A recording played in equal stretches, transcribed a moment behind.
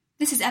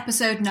This is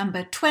episode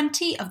number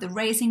 20 of the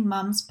Raising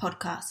Mums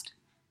podcast.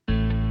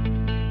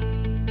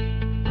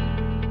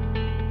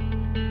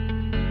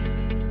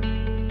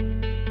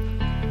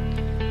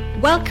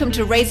 Welcome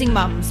to Raising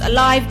Mums, a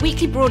live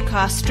weekly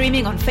broadcast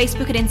streaming on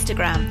Facebook and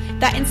Instagram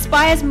that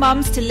inspires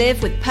mums to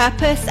live with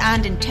purpose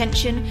and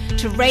intention,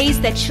 to raise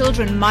their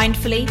children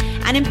mindfully,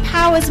 and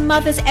empowers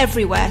mothers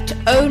everywhere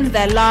to own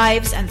their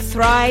lives and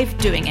thrive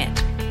doing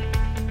it.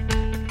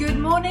 Good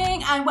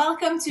morning and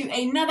welcome to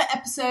another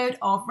episode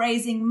of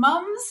Raising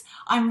Mums.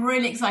 I'm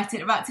really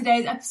excited about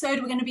today's episode.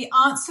 We're going to be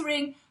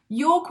answering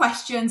your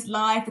questions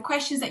live, the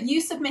questions that you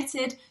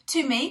submitted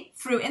to me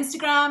through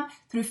Instagram,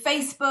 through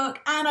Facebook,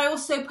 and I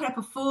also put up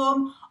a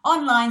form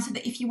online so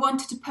that if you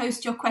wanted to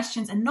post your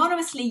questions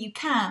anonymously, you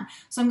can.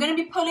 So I'm going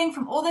to be pulling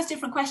from all those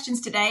different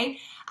questions today,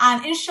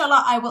 and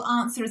inshallah, I will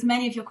answer as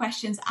many of your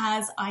questions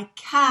as I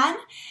can.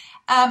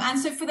 And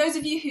so for those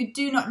of you who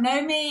do not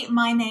know me,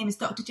 my name is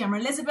Dr. Gemma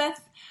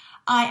Elizabeth.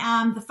 I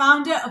am the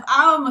founder of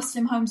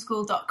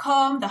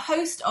OurMuslimHomeschool.com, the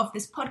host of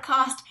this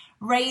podcast,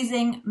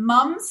 Raising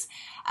Mums.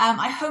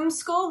 I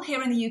homeschool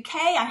here in the UK.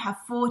 I have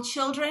 4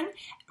 children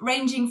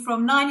ranging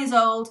from 9 years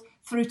old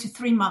through to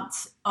 3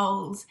 months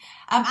old.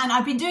 And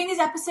I've been doing these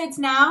episodes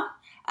now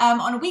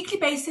on a weekly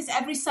basis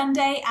every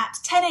Sunday at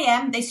 10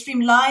 a.m. They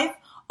stream live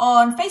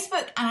on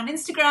Facebook and on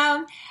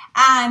Instagram.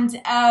 And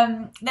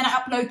then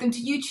I upload them to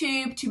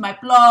YouTube, to my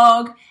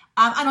blog,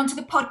 and onto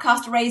the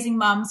podcast Raising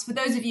Mums for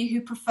those of you who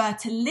prefer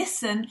to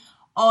listen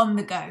on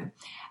the go.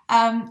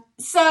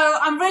 So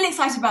I'm really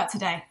excited about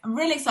today. I'm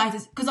really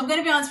excited because I'm going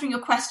to be answering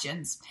your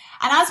questions.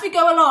 And as we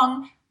go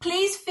along,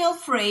 please feel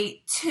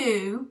free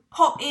to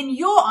pop in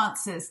your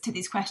answers to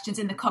these questions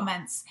in the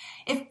comments.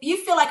 If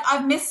you feel like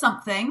I've missed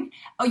something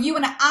or you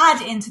want to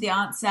add into the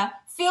answer,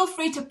 feel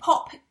free to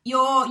pop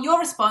your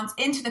response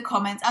into the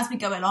comments as we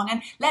go along,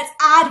 and let's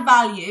add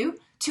value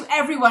to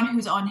everyone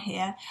who's on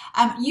here.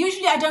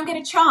 Usually I don't get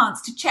a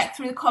chance to check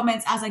through the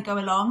comments as I go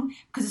along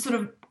because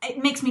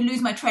it makes me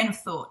lose my train of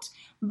thought.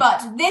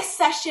 But this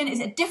session is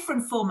a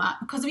different format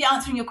because we're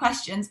answering your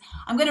questions.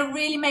 I'm going to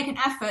really make an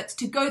effort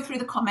to go through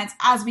the comments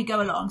as we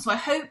go along. So I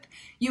hope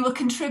you will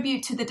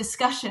contribute to the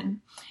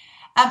discussion.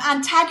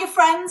 And tag your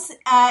friends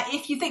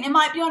if you think they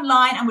might be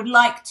online and would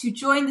like to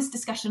join this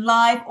discussion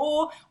live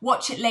or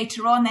watch it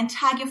later on. Then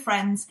tag your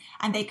friends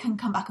and they can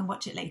come back and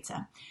watch it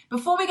later.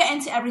 Before we get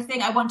into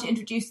everything, I want to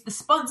introduce the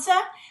sponsor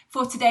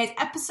for today's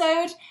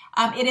episode.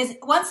 It is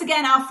once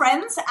again our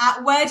friends at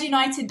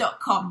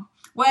wordunited.com.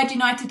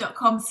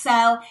 Wordunited.com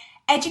sell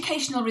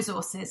educational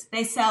resources.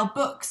 They sell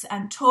books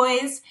and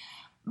toys,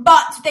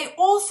 but they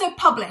also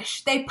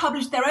publish. They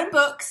publish their own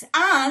books,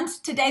 and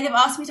today they've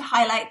asked me to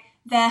highlight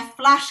their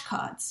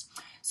flashcards.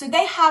 So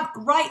they have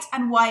write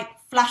and wipe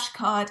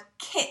flashcard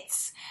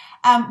kits,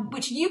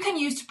 which you can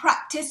use to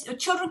practice, or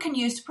children can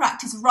use to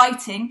practice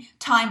writing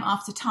time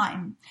after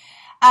time.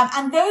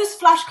 And those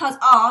flashcards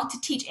are to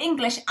teach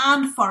English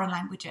and foreign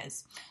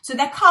languages. So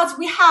they're cards,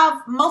 we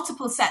have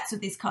multiple sets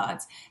of these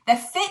cards. They're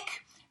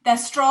thick, they're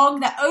strong,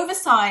 they're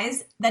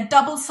oversized, they're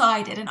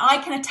double-sided, and I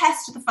can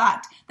attest to the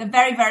fact they're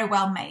very, very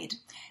well made.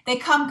 They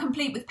come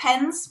complete with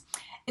pens,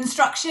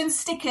 instructions,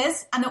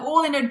 stickers, and they're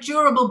all in a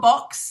durable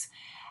box.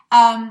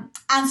 And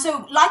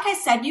so, like I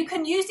said, you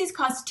can use these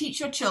cards to teach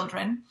your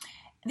children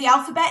the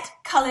alphabet,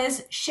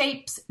 colours,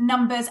 shapes,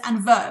 numbers,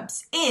 and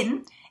verbs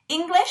in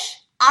English,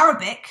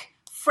 Arabic,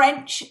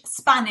 French,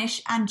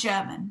 Spanish, and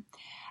German.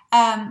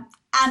 And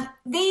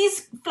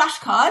these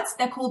flashcards,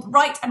 they're called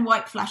write and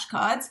wipe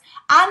flashcards,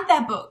 and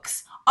their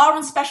books are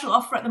on special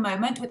offer at the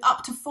moment with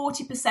up to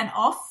 40%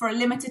 off for a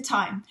limited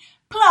time.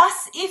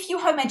 Plus, if you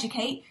home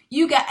educate,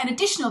 you get an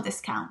additional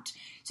discount.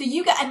 So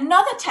you get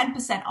another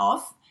 10%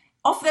 off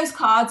those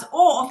cards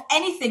or off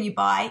anything you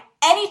buy,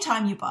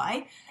 anytime you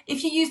buy,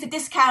 if you use the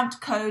discount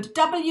code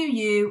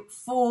WU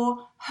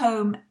for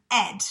Home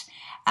Ed.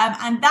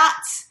 And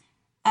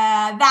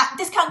that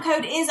discount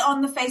code is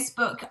on the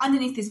Facebook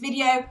underneath this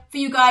video. For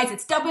you guys,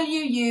 it's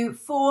WU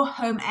for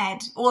Home Ed,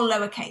 all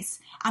lowercase,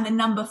 and the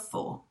number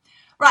 4.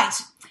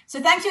 Right,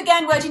 so thank you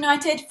again, Word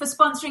United, for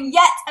sponsoring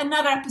yet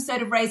another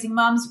episode of Raising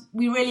Mums.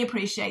 We really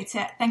appreciate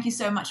it. Thank you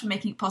so much for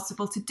making it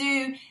possible to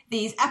do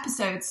these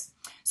episodes.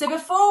 So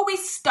before we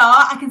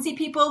start, I can see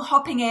people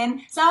hopping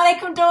in. Assalamu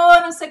alaikum,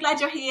 Dawn. I'm so glad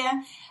you're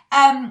here.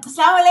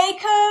 Assalamu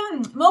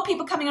alaikum. More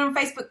people coming on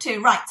Facebook too.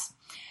 Right.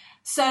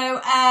 So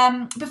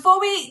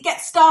before we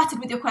get started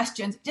with your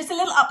questions, just a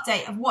little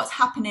update of what's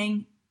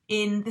happening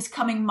in this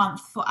coming month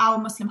for Our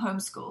Muslim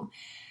Homeschool.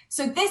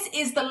 So this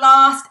is the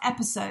last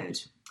episode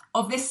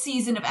of this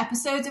season of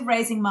episodes of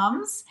Raising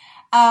Mums.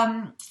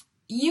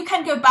 You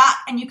can go back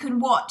and you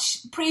can watch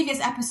previous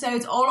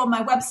episodes all on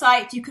my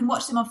website. You can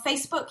watch them on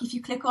Facebook if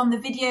you click on the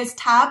videos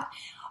tab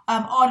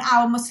on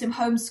Our Muslim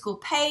Homeschool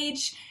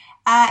page.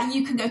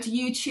 You can go to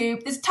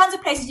YouTube. There's tons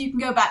of places you can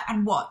go back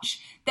and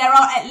watch. There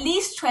are at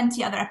least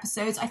 20 other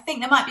episodes. I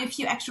think there might be a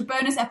few extra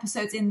bonus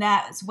episodes in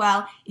there as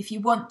well if you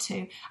want to.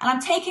 And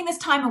I'm taking this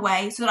time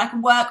away so that I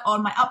can work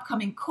on my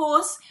upcoming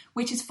course,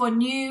 which is for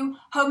new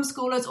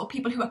homeschoolers or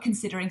people who are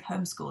considering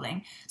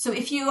homeschooling. So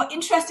if you are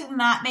interested in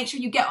that, make sure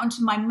you get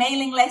onto my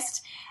mailing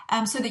list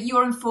so that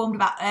you're informed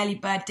about early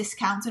bird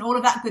discounts and all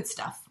of that good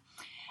stuff.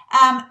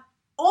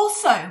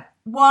 Also,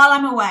 while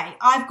I'm away,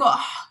 I've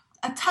got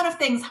a ton of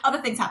other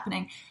things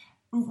happening.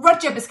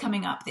 Rajab is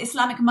coming up, the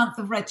Islamic month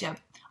of Rajab.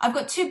 I've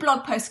got 2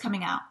 blog posts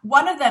coming out.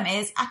 One of them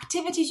is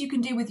activities you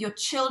can do with your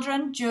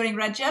children during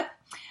Rajab.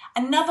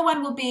 Another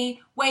one will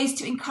be ways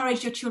to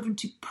encourage your children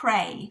to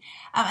pray.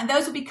 And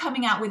those will be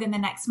coming out within the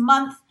next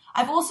month.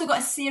 I've also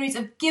got a series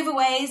of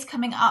giveaways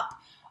coming up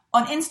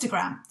on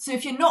Instagram. So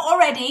if you're not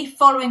already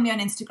following me on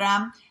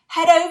Instagram,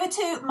 head over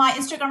to my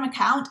Instagram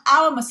account,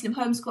 Our Muslim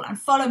Homeschool, and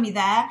follow me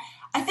there.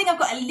 I think I've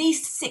got at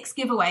least 6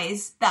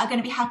 giveaways that are going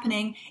to be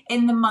happening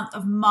in the month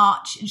of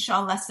March,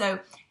 inshallah. So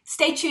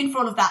stay tuned for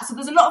all of that. So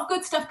there's a lot of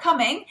good stuff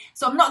coming.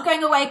 So I'm not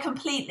going away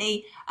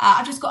completely.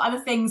 I've just got other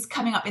things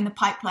coming up in the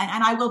pipeline,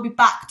 and I will be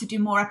back to do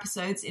more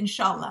episodes,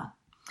 inshallah.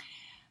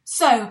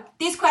 So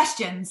these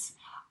questions.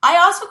 I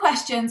ask for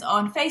questions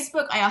on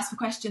Facebook, I ask for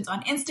questions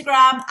on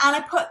Instagram, and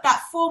I put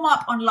that form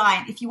up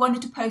online if you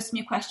wanted to post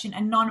me a question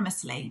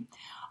anonymously.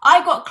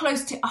 I got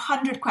close to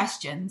 100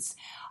 questions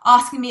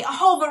asking me a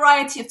whole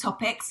variety of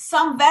topics,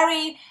 some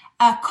very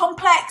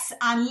complex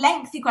and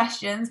lengthy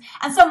questions,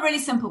 and some really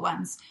simple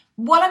ones.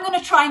 What I'm going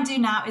to try and do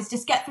now is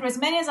just get through as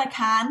many as I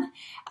can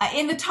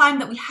in the time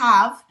that we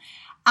have.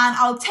 And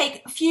I'll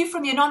take a few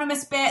from the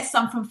anonymous bit,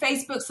 some from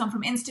Facebook, some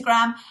from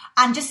Instagram,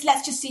 and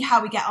let's just see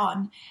how we get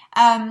on.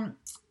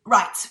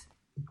 Right.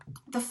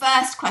 The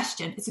first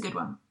question, it's a good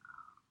one.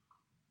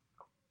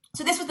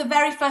 So this was the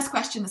very first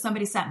question that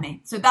somebody sent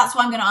me. So that's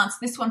why I'm going to answer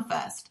this one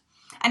first.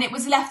 And it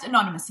was left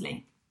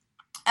anonymously.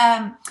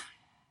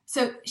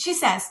 So she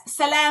says,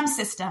 Salam,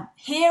 sister.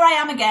 Here I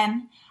am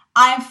again.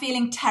 I am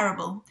feeling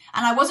terrible.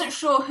 And I wasn't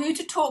sure who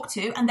to talk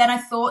to. And then I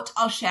thought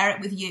I'll share it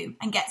with you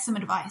and get some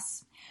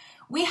advice.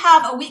 We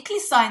have a weekly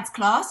science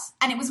class,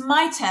 and it was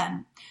my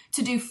turn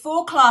to do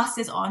 4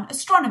 classes on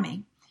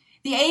astronomy.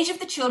 The age of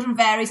the children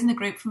varies in the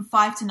group from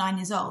 5 to 9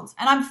 years old,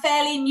 and I'm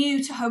fairly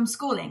new to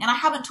homeschooling, and I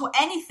haven't taught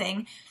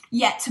anything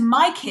yet to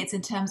my kids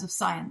in terms of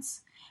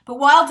science. But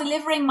while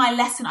delivering my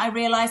lesson, I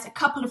realized a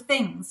couple of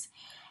things.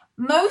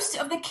 Most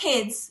of the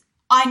kids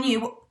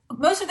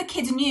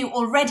knew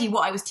already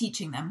what I was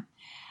teaching them,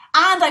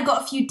 and I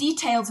got a few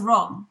details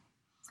wrong.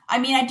 I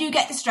mean, I do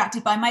get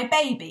distracted by my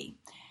baby.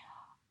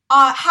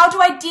 How do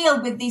I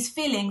deal with these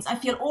feelings? I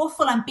feel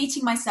awful. I'm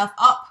beating myself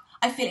up.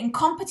 I feel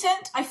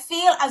incompetent. I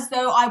feel as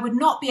though I would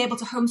not be able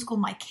to homeschool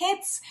my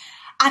kids.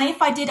 And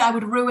if I did, I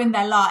would ruin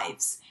their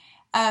lives.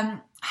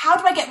 How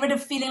do I get rid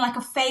of feeling like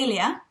a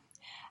failure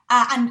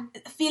and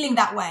feeling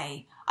that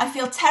way? I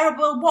feel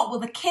terrible. What will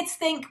the kids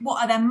think?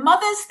 What are their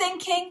mothers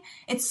thinking?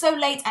 It's so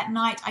late at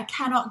night. I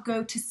cannot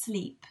go to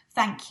sleep.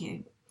 Thank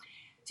you.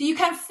 So you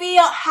can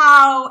feel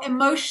how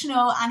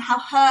emotional and how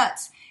hurt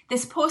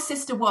this poor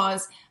sister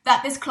was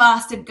that this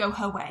class didn't go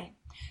her way.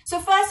 So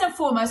first and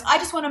foremost, I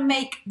just want to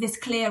make this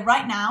clear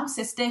right now,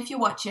 sister, if you're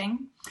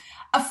watching.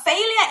 A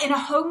failure in a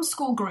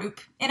homeschool group,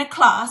 in a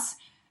class,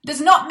 does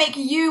not make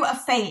you a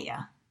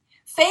failure.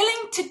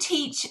 Failing to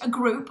teach a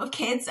group of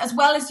kids as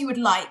well as you would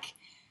like,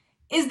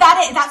 is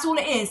that it? That's all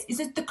it is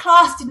that the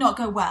class did not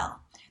go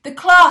well. The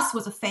class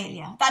was a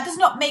failure. That does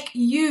not make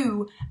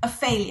you a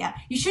failure.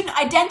 You shouldn't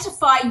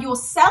identify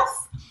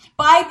yourself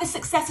by the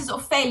successes or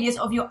failures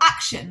of your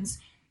actions.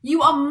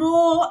 You are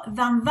more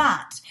than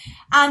that.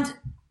 And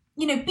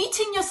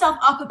beating yourself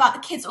up about the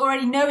kids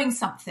already knowing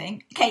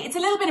something, okay, it's a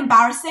little bit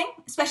embarrassing,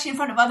 especially in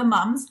front of other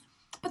mums,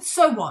 but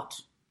so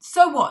what?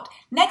 So what?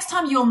 Next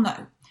time you'll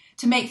know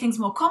to make things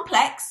more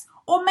complex,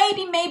 or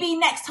maybe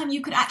next time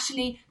you could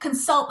actually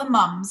consult the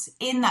mums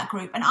in that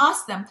group and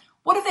ask them,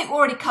 what have they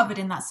already covered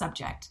in that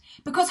subject?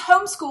 Because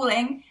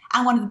homeschooling,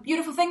 and one of the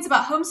beautiful things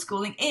about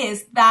homeschooling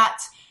is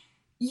that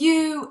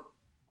you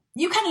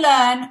can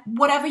learn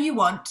whatever you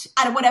want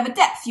at whatever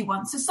depth you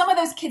want. So some of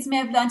those kids may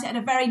have learned it at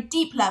a very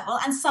deep level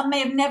and some may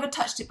have never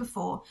touched it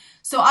before.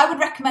 So I would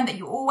recommend that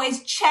you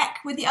always check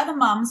with the other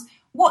mums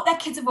what their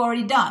kids have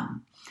already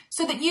done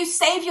so that you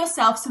save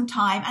yourself some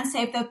time and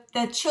save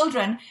the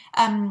children,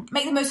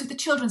 make the most of the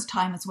children's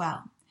time as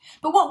well.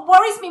 But what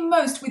worries me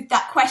most with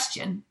that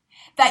question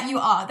that you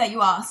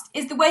asked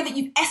is the way that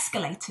you've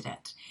escalated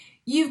it.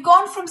 You've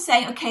gone from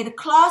saying, okay, the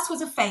class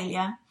was a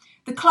failure,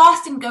 the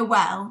class didn't go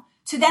well,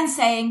 to then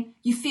saying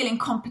you feel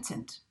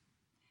incompetent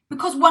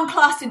because one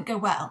class didn't go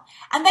well.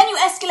 And then you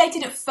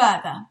escalated it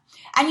further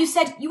and you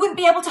said you wouldn't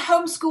be able to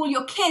homeschool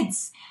your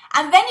kids.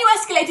 And then you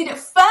escalated it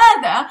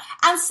further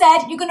and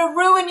said you're going to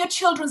ruin your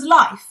children's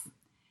life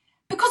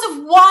because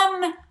of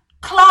one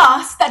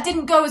class that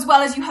didn't go as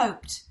well as you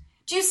hoped.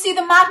 Do you see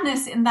the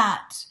madness in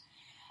that?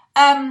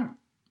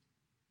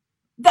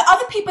 The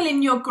other people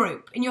in your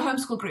group, in your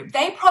homeschool group,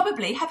 they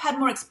probably have had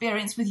more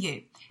experience with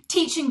you.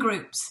 teaching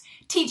groups,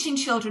 teaching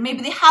children.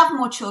 Maybe they have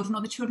more children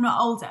or the children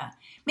are older.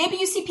 Maybe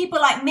you see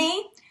people like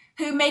me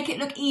who make it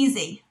look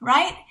easy,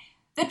 right?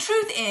 The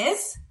truth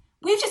is,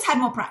 we've just had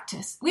more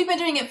practice. We've been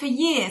doing it for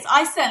years.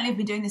 I certainly have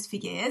been doing this for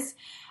years.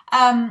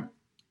 And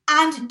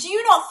do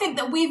you not think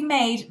that we've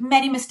made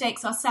many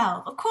mistakes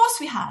ourselves? Of course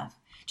we have.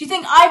 Do you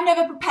think I've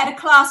never prepared a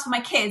class for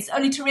my kids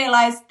only to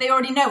realize they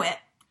already know it?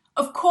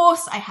 Of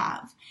course I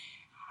have.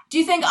 Do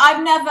you think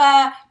I've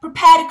never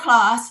prepared a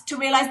class to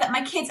realize that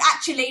my kids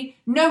actually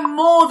know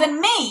more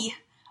than me?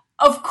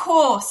 Of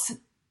course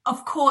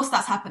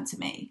that's happened to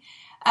me.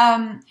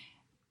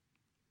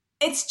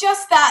 It's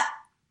just that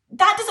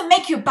doesn't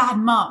make you a bad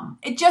mum.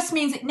 It just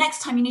means that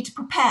next time you need to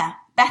prepare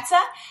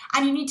better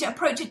and you need to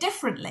approach it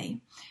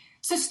differently.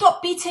 So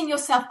stop beating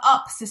yourself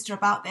up, sister,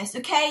 about this,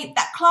 okay?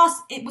 That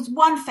class, it was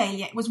one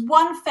failure. It was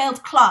one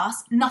failed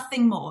class,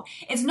 nothing more.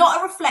 It's not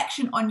a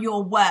reflection on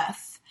your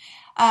worth.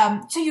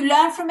 So you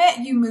learn from it,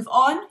 you move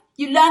on,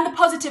 you learn the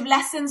positive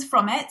lessons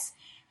from it.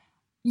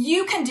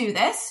 You can do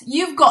this.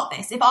 You've got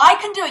this. If I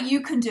can do it,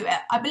 you can do it.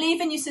 I believe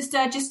in you,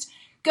 sister. Just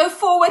go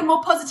forward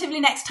more positively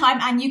next time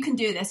and you can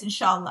do this,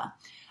 inshallah.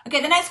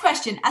 Okay, the next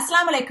question.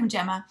 Assalamu alaikum,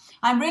 Gemma.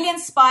 I'm really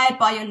inspired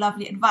by your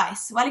lovely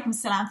advice. Wa alaikum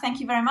salam. Thank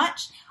you very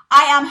much.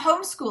 I am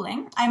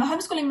homeschooling. I am a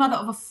homeschooling mother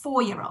of a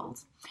 4-year-old.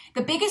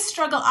 The biggest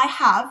struggle I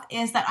have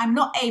is that I'm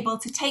not able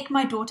to take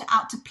my daughter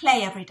out to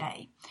play every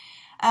day.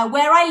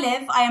 Where I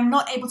live, I am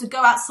not able to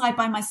go outside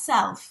by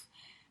myself.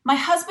 My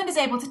husband is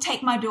able to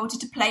take my daughter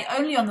to play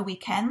only on the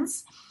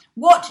weekends.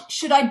 What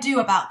should I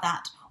do about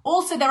that?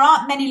 Also, there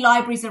aren't many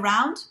libraries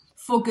around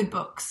for good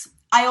books.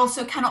 I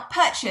also cannot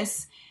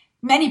purchase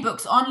many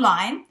books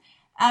online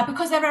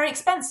because they're very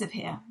expensive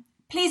here.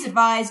 Please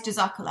advise,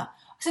 Jazakallah.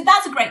 So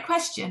that's a great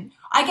question.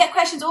 I get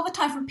questions all the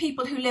time from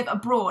people who live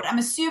abroad. I'm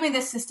assuming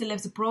this sister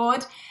lives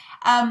abroad,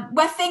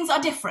 where things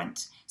are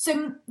different.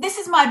 So this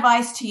is my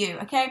advice to you,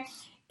 okay?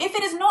 If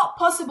it is not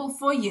possible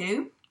for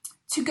you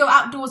to go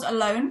outdoors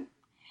alone,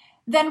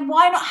 then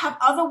why not have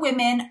other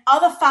women,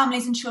 other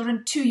families and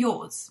children to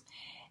yours?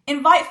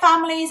 Invite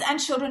families and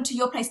children to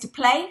your place to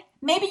play.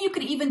 Maybe you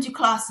could even do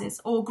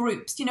classes or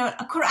groups,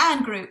 a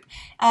Quran group.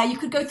 You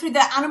could go through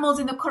the animals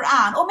in the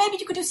Quran, or maybe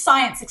you could do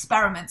science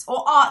experiments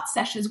or art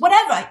sessions,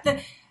 whatever.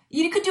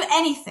 You could do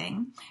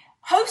anything.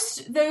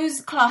 Host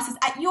those classes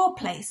at your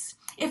place.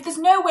 If there's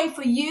no way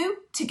for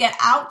you to get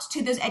out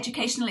to those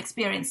educational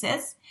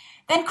experiences,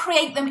 then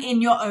create them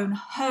in your own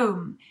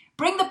home.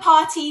 Bring the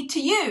party to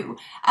you.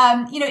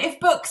 If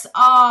books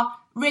are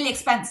really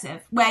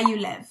expensive where you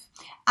live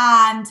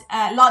and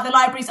the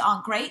libraries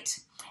aren't great,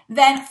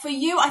 then for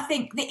you, I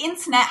think the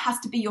internet has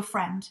to be your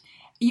friend.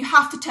 You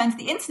have to turn to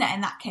the internet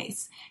in that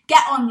case.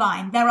 Get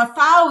online. There are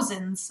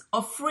thousands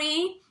of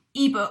free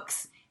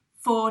ebooks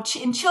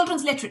in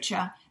children's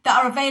literature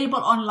that are available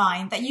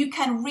online that you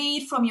can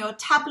read from your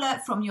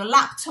tablet, from your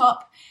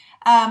laptop.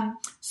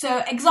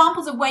 So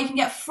examples of where you can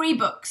get free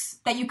books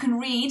that you can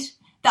read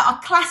that are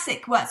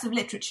classic works of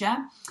literature.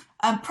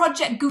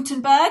 Project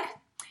Gutenberg,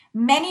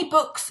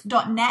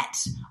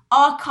 manybooks.net,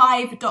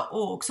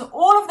 archive.org. So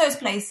all of those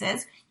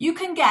places, you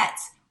can get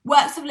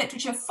works of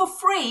literature for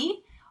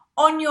free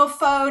on your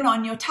phone,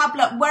 on your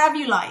tablet, wherever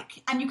you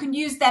like, and you can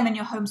use them in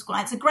your homeschool.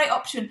 And it's a great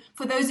option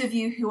for those of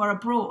you who are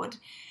abroad.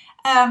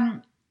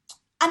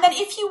 And then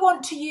if you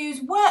want to use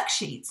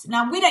worksheets,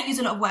 now we don't use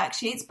a lot of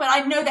worksheets, but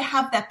I know they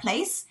have their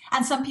place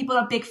and some people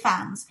are big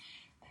fans.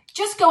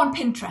 Just go on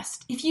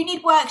Pinterest. If you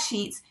need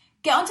worksheets,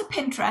 get onto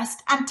Pinterest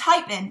and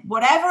type in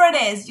whatever it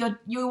is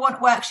you want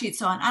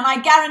worksheets on. And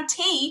I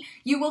guarantee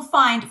you will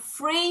find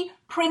free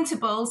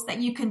printables that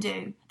you can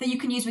do, that you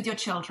can use with your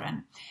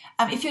children.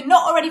 If you're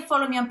not already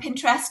following me on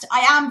Pinterest, I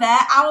am there,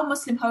 Our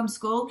Muslim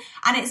Homeschool,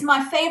 and it's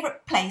my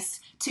favorite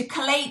place to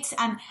collate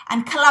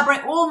and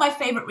collaborate all my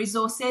favorite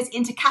resources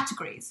into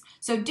categories.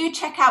 So do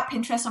check out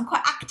Pinterest. I'm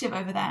quite active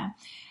over there.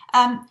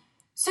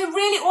 So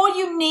really all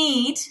you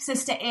need,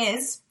 sister,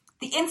 is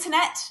the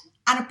internet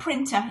and a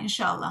printer,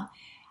 inshallah.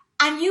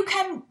 And you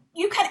can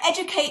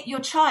educate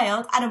your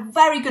child at a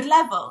very good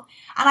level.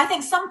 And I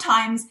think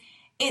sometimes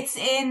it's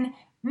in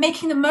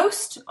making the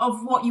most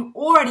of what you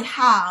already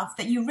have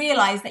that you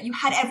realize that you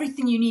had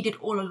everything you needed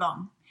all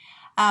along.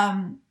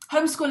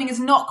 Homeschooling is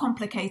not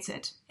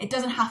complicated. It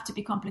doesn't have to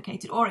be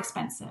complicated or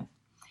expensive.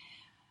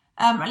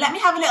 Let me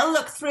have a little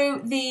look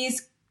through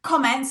these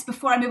comments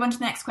before I move on to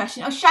the next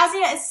question.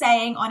 Shazia is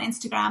saying on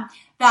Instagram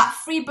that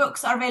free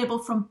books are available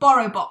from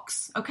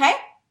BorrowBox. Okay,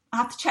 I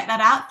have to check that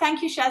out.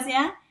 Thank you,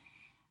 Shazia.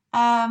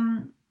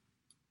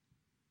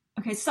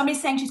 Okay,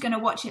 somebody's saying she's going to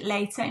watch it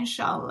later,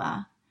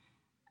 inshallah.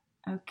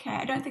 Okay,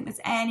 I don't think there's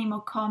any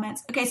more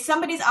comments. Okay,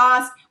 somebody's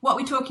asked what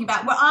we're talking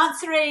about. We're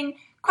answering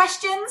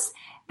questions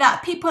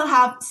that people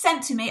have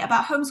sent to me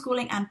about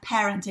homeschooling and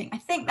parenting. I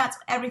think that's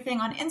everything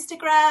on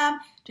Instagram.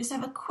 Just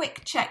have a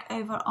quick check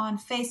over on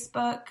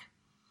Facebook.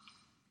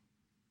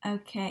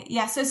 Okay,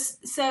 yeah,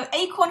 so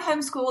Acorn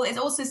Homeschool is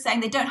also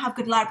saying they don't have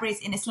good libraries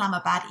in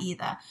Islamabad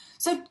either.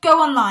 So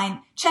go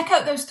online, check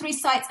out those 3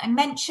 sites I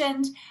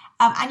mentioned,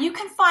 and you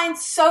can find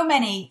so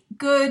many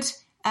good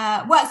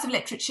works of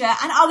literature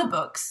and other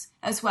books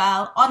as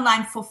well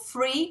online for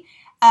free.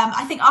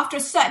 I think after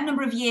a certain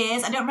number of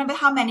years, I don't remember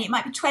how many, it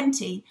might be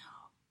 20,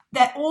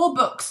 that all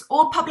books,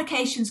 all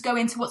publications go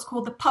into what's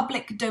called the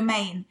public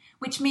domain,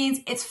 which means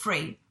it's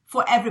free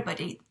for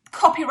everybody.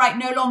 Copyright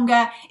no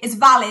longer is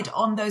valid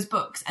on those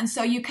books, and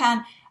so you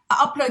can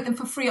upload them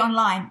for free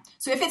online.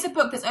 So if it's a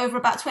book that's over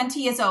about 20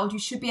 years old, you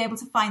should be able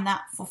to find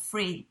that for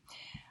free.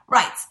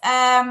 Right.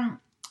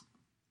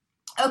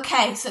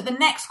 Okay, so the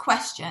next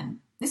question.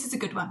 This is a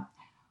good one.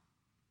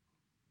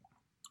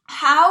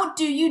 How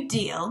do you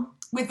deal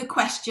with the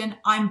question,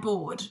 I'm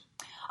bored?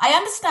 I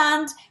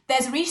understand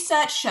there's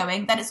research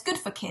showing that it's good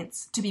for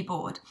kids to be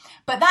bored,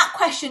 but that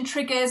question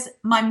triggers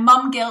my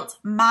mum guilt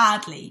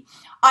madly.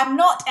 I'm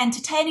not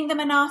entertaining them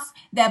enough,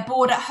 they're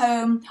bored at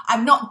home,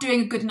 I'm not doing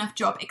a good enough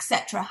job,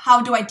 etc.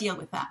 How do I deal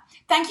with that?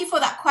 Thank you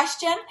for that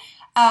question.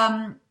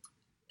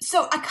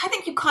 So I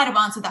think you kind of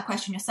answered that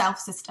question yourself,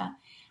 sister.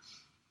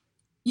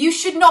 You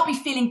should not be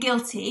feeling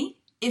guilty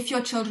if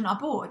your children are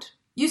bored.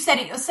 You said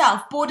it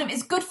yourself, boredom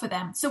is good for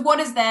them. So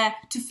what is there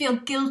to feel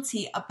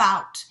guilty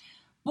about?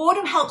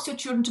 Boredom helps your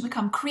children to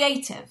become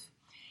creative.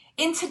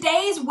 In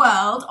today's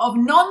world of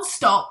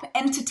non-stop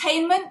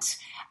entertainment,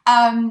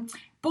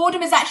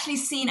 boredom is actually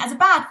seen as a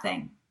bad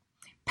thing.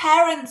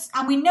 Parents,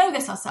 and we know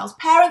this ourselves,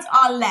 parents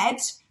are led,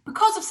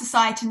 because of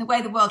society and the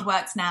way the world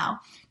works now,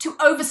 to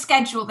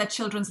overschedule their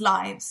children's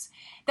lives.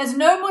 There's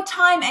no more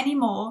time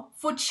anymore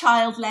for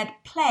child-led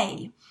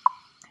play.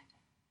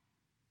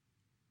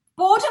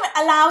 Boredom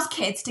allows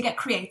kids to get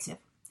creative.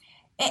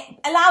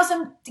 It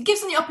gives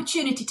them the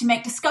opportunity to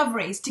make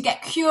discoveries, to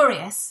get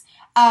curious.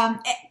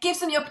 It gives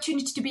them the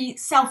opportunity to be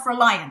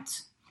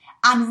self-reliant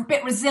and a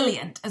bit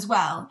resilient as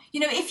well. You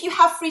know, if you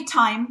have free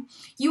time,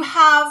 you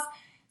have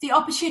the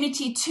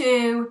opportunity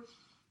to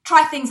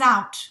try things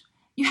out.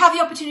 You have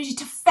the opportunity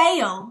to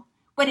fail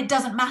when it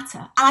doesn't matter.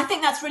 And I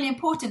think that's really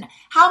important.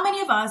 How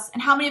many of us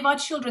and how many of our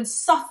children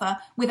suffer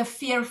with a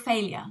fear of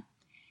failure?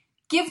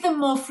 Give them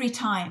more free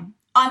time,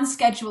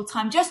 unscheduled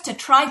time, just to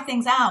try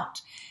things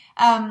out.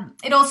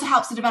 It also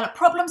helps to develop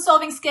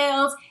problem-solving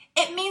skills.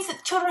 It means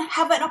that children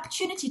have an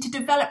opportunity to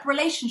develop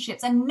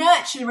relationships and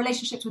nurture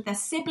relationships with their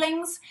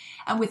siblings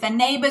and with their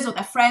neighbours or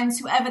their friends,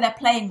 whoever they're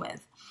playing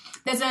with.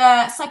 There's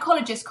a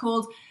psychologist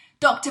called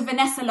Dr.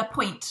 Vanessa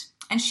Lapointe,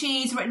 and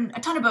she's written a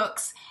ton of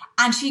books,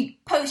 and she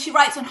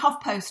writes on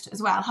HuffPost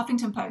as well,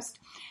 Huffington Post.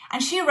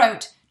 And she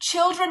wrote,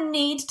 children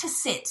need to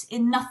sit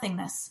in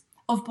nothingness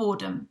of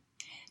boredom.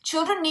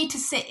 Children need to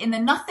sit in the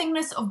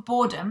nothingness of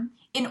boredom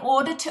in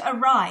order to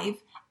arrive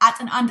at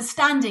an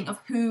understanding of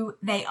who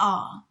they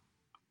are.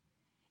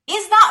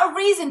 Is that a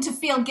reason to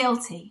feel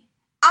guilty?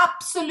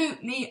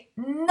 Absolutely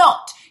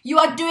not. You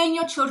are doing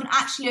your children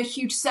actually a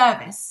huge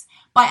service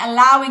by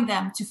allowing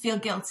them to feel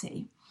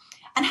guilty.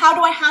 And how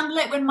do I handle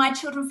it when my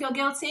children feel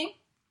guilty?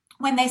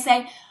 When they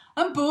say,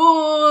 I'm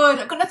bored,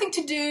 I've got nothing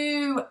to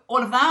do,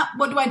 all of that,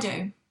 what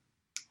do?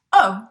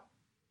 Oh,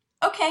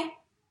 okay.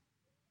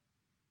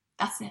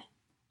 That's it.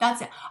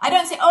 I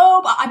don't say,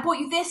 oh, but I bought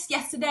you this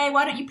yesterday,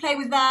 why don't you play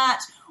with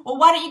that? Or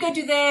why don't you go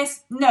do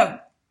this? No,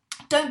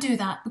 don't do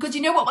that. Because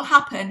you know what will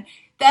happen?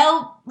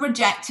 They'll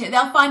reject it,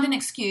 they'll find an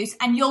excuse,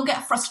 and you'll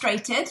get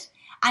frustrated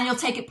and you'll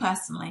take it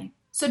personally.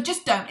 So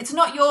just don't. It's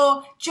not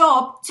your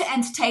job to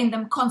entertain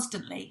them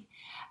constantly.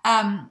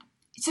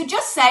 So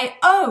just say,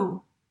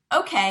 oh,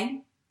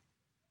 okay,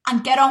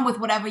 and get on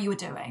with whatever you were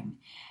doing.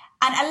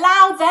 And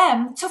allow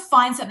them to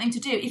find something to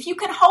do. If you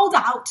can hold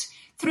out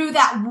through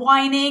that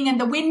whining and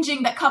the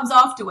whinging that comes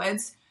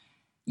afterwards,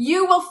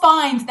 you will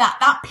find that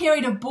that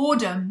period of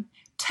boredom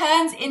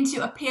turns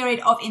into a period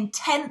of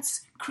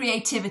intense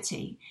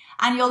creativity.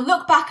 And you'll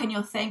look back and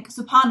you'll think,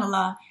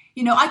 subhanAllah,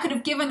 you know, I could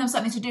have given them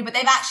something to do, but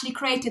they've actually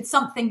created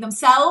something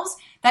themselves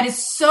that is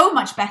so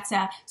much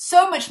better,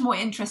 so much more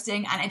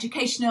interesting and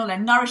educational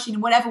and nourishing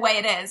in whatever way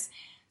it is.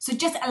 So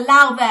just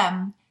allow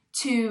them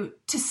to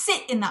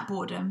sit in that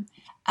boredom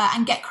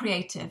and get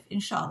creative,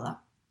 inshallah.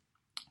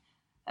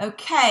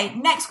 Okay,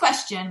 next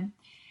question.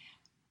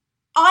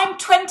 I'm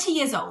 20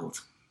 years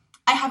old.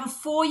 I have a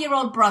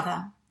 4-year-old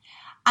brother,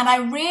 and I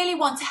really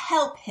want to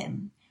help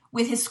him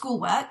with his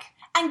schoolwork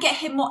and get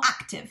him more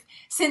active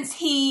since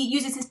he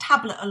uses his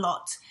tablet a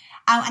lot,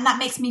 and that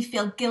makes me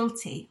feel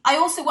guilty. I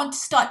also want to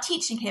start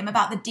teaching him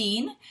about the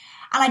deen,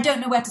 and I don't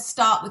know where to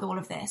start with all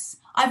of this.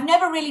 I've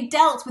never really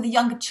dealt with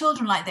younger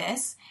children like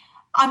this.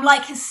 I'm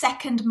like his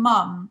second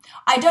mum.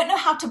 I don't know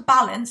how to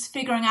balance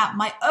figuring out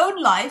my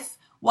own life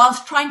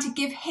whilst trying to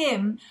give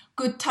him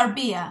good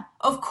tarbiyah.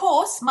 Of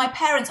course, my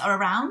parents are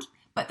around,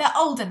 but they're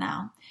older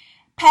now.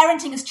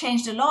 Parenting has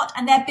changed a lot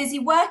and they're busy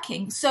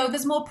working, so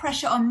there's more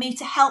pressure on me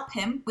to help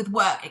him with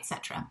work,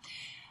 etc.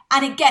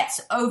 And it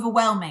gets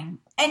overwhelming.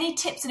 Any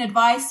tips and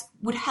advice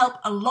would help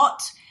a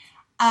lot.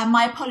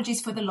 My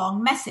apologies for the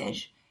long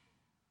message.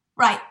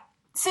 Right,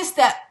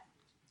 sister,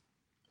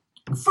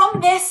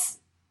 from this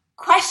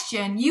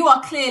question, you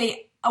are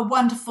clearly a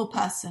wonderful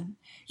person.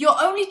 You're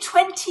only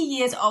 20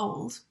 years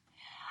old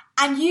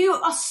and you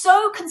are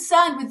so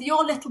concerned with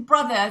your little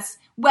brother's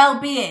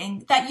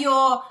well-being that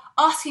you're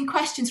asking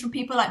questions from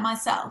people like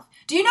myself.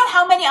 Do you know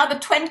how many other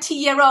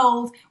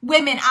 20-year-old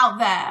women out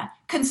there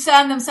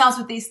concern themselves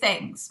with these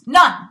things?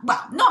 None.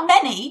 Well, not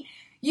many.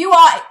 You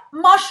are,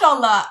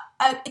 mashallah,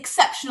 an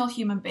exceptional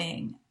human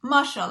being.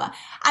 Mashallah.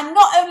 And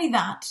not only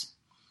that,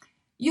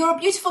 you're a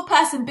beautiful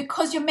person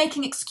because you're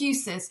making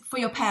excuses for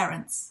your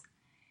parents.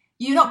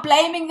 You're not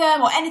blaming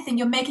them or anything.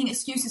 You're making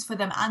excuses for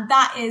them. And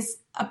that is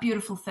a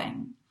beautiful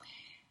thing.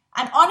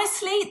 And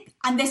honestly,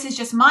 and this is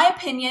just my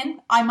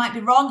opinion, I might be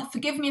wrong.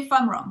 Forgive me if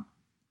I'm wrong.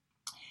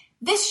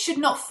 This should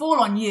not fall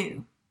on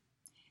you.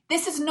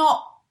 This is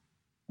not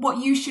what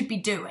you should be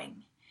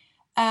doing.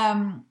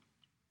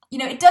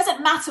 It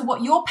doesn't matter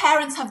what your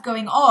parents have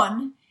going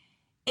on.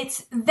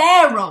 It's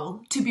their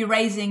role to be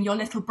raising your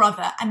little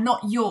brother and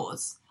not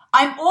yours.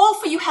 I'm all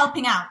for you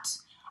helping out.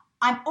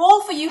 I'm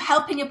all for you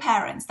helping your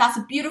parents. That's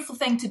a beautiful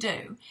thing to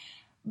do.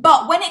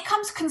 But when it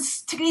comes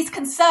to these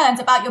concerns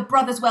about your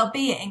brother's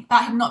well-being,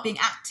 about him not being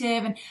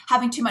active and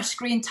having too much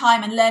screen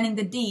time and learning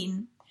the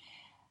deen,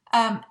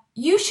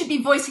 you should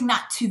be voicing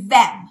that to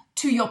them,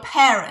 to your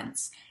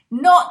parents,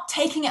 not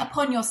taking it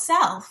upon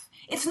yourself.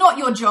 It's not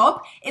your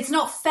job. It's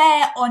not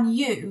fair on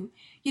you.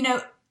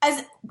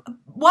 As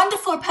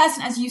wonderful a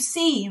person as you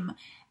seem,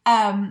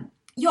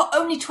 you're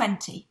only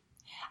 20.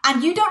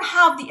 And you don't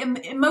have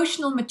the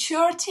emotional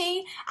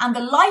maturity and the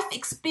life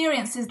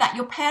experiences that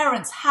your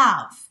parents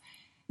have.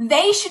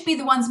 They should be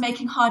the ones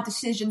making hard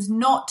decisions,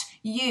 not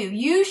you.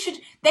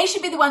 They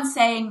should be the ones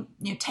saying,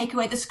 take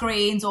away the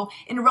screens or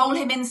enroll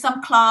him in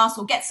some class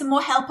or get some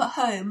more help at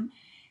home.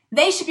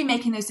 They should be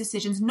making those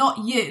decisions,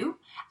 not you.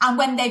 And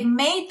when they've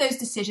made those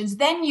decisions,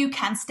 then you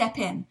can step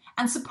in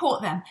and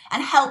support them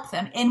and help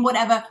them in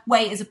whatever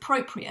way is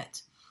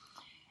appropriate.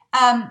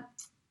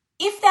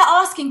 If they're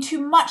asking too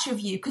much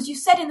of you, because you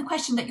said in the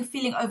question that you're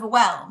feeling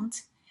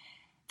overwhelmed,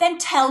 then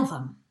tell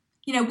them,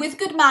 with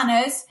good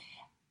manners.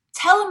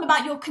 Tell them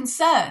about your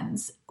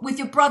concerns with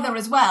your brother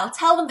as well.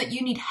 Tell them that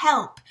you need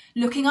help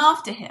looking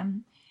after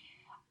him.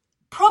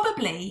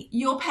 Probably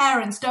your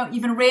parents don't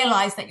even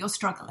realize that you're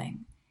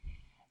struggling.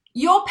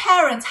 Your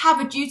parents have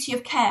a duty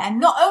of care,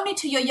 not only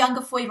to your younger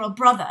 4-year-old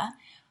brother,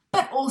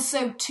 but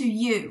also to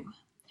you.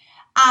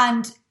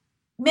 And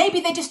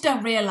maybe they just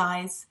don't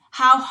realize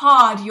how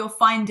hard you're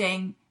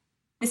finding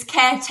this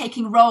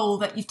caretaking role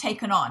that you've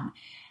taken on.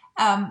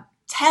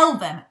 Tell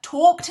them,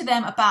 talk to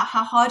them about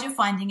how hard you're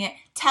finding it.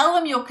 Tell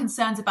them your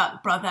concerns about the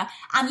brother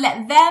and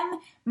let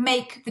them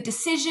make the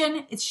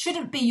decision. It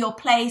shouldn't be your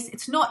place.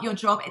 It's not your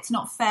job. It's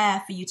not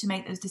fair for you to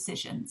make those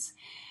decisions.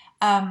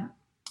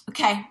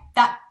 Okay,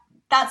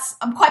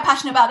 I'm quite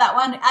passionate about that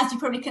one, as you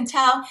probably can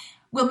tell.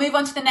 We'll move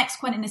on to the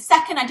next one in a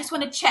second. I just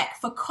want to check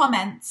for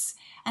comments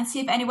and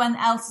see if anyone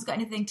else has got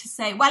anything to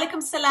say.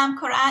 Walaikum salam,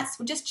 Qur'ats.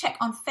 We'll just check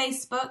on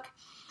Facebook.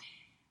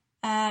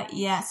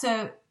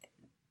 So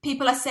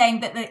people are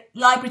saying that the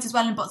libraries as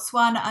well in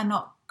Botswana are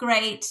not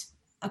great.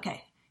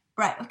 Okay,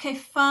 right. Okay,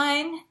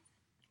 fine.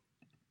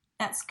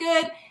 That's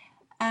good.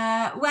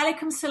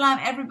 Walaikum salam,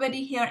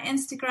 everybody here on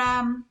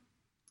Instagram.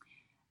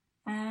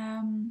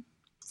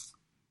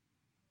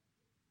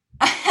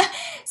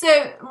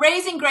 So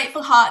Raising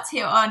Grateful Hearts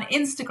here on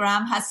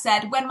Instagram has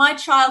said, when my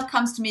child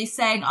comes to me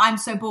saying, I'm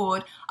so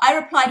bored, I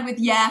replied with,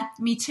 yeah,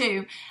 me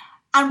too.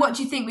 And what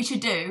do you think we should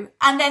do?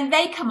 And then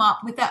they come up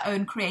with their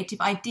own creative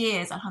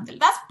ideas.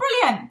 Alhamdulillah. That's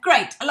brilliant.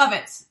 Great. I love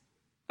it.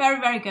 Very,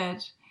 very good.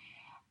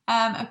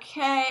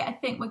 Okay, I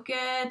think we're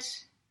good.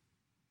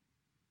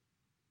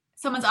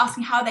 Someone's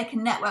asking how they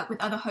can network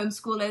with other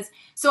homeschoolers.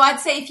 So I'd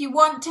say if you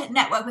want to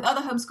network with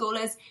other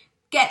homeschoolers,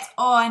 get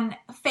on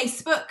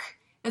Facebook.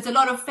 There's a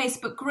lot of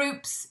Facebook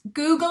groups.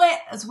 Google it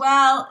as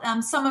well.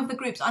 Some of the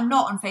groups are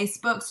not on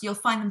Facebook, so you'll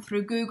find them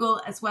through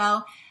Google as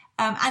well.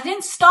 And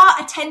then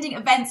start attending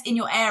events in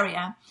your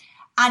area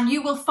and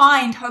you will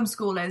find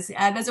homeschoolers.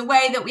 There's a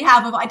way that we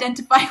have of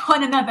identifying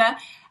one another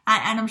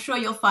and I'm sure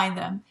you'll find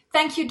them.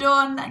 Thank you,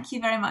 Dawn. Thank you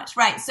very much.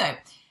 Right, so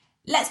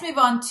let's move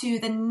on to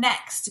the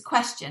next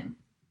question.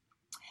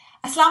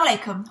 Assalamu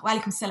alaikum. Wa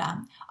alaikum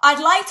salam.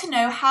 I'd like to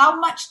know how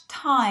much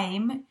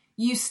time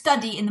you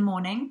study in the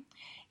morning.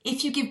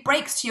 If you give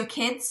breaks to your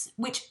kids,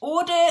 which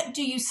order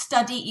do you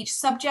study each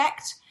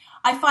subject?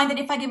 I find that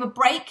if I give a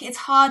break, it's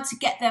hard to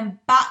get them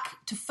back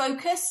to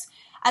focus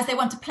as they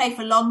want to play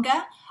for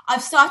longer.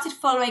 I've started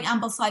following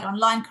Ambleside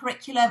online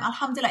curriculum.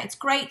 Alhamdulillah, it's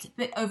great, a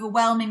bit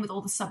overwhelming with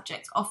all the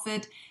subjects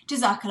offered.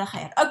 Jazakallah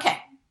khair. Okay,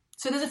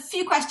 so there's a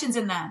few questions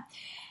in there.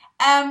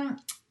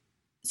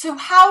 So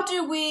how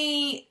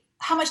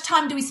much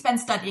time do we spend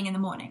studying in the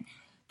morning?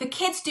 The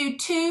kids do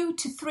 2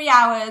 to 3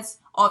 hours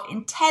of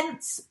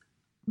intense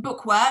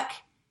book work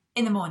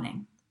in the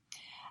morning.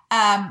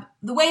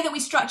 The way that we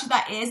structure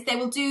that is they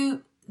will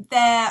do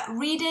their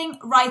reading,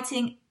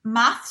 writing,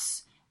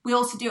 maths. We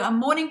also do a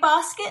morning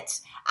basket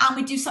and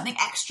we do something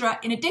extra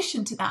in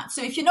addition to that.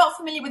 So if you're not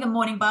familiar with a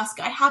morning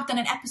basket, I have done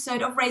an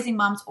episode of Raising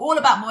Mums all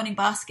about morning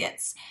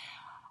baskets.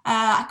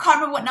 I can't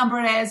remember what number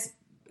it is.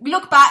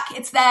 Look back,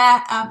 it's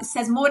there. It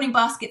says morning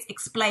baskets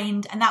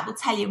explained and that will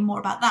tell you more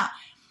about that.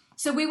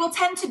 So we will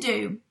tend to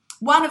do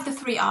one of the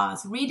 3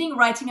 R's, reading,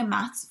 writing and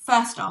maths,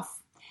 first off.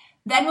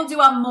 Then we'll do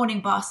our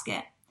morning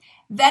basket.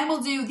 Then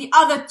we'll do the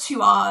other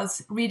 2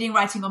 R's, reading,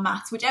 writing, or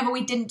maths, whichever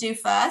we didn't do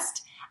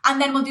first. And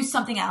then we'll do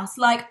something else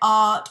like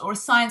art or a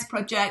science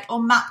project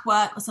or map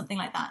work or something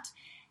like that.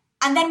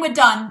 And then we're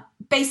done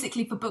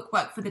basically for book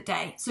work for the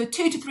day. So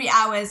 2 to 3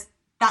 hours,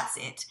 that's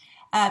it.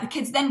 The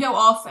kids then go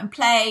off and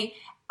play.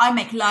 I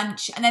make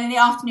lunch. And then in the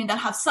afternoon, they'll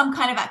have some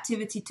kind of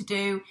activity to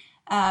do.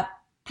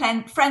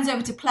 Friends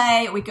over to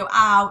play, or we go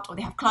out, or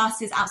they have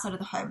classes outside of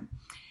the home.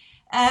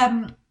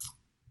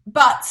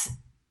 But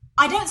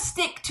I don't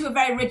stick to a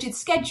very rigid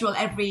schedule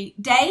every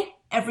day,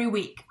 every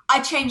week.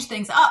 I change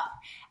things up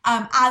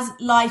as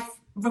life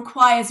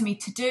requires me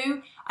to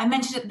do. I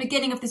mentioned at the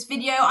beginning of this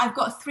video, I've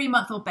got a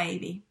 3-month-old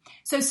baby.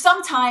 So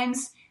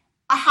sometimes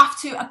I have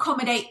to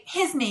accommodate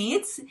his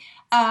needs,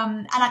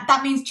 and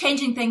that means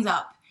changing things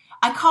up.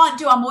 I can't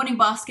do our morning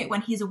basket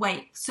when he's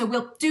awake. So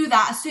we'll do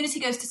that as soon as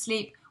he goes to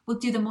sleep. We'll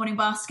do the morning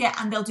basket,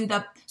 and they'll do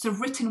the sort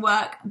of written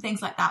work and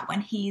things like that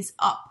when he's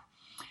up.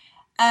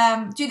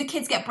 Do the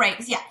kids get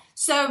breaks? Yeah.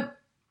 So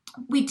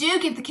we do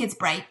give the kids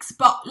breaks,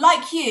 but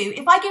like you,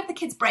 if I give the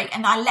kids break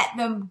and I let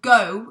them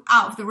go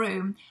out of the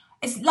room,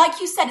 it's like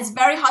you said, it's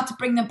very hard to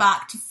bring them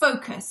back to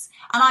focus.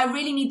 And I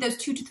really need those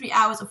 2 to 3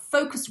 hours of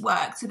focused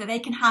work so that they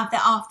can have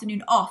their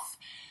afternoon off.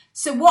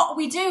 So what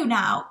we do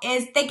now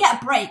is they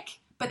get a break,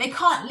 but they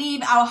can't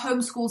leave our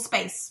homeschool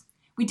space.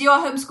 We do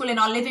our homeschool in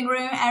our living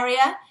room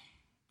area.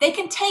 They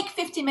can take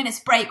 15 minutes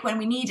break when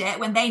we need it,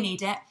 when they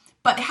need it,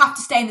 but they have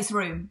to stay in this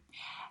room.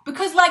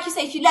 Because like you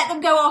say, if you let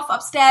them go off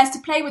upstairs to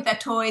play with their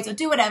toys or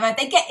do whatever,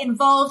 they get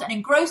involved and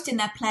engrossed in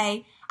their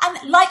play. And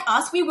like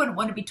us, we wouldn't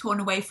want to be torn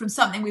away from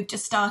something we've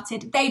just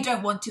started. They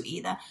don't want to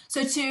either.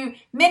 So to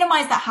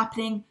minimize that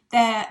happening,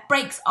 their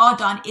breaks are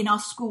done in our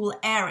school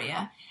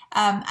area.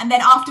 And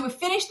then after we're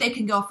finished, they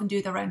can go off and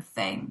do their own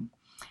thing.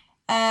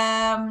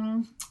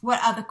 What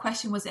other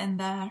question was in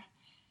there?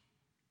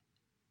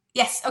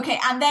 Yes, okay.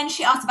 And then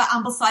she asked about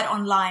Ambleside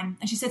Online,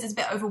 and she says it's a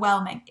bit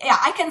overwhelming. Yeah,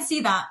 I can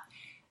see that.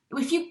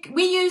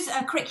 We use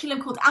a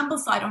curriculum called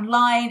Ambleside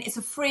Online. It's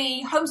a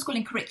free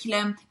homeschooling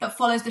curriculum that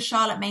follows the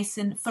Charlotte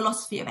Mason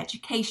philosophy of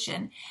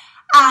education.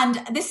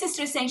 And this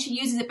sister is saying she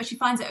uses it, but she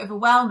finds it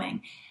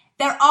overwhelming.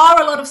 There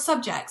are a lot of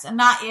subjects, and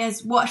that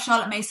is what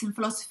Charlotte Mason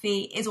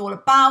philosophy is all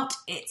about.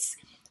 It's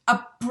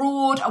a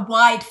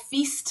wide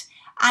feast,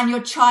 and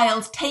your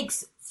child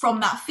takes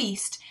from that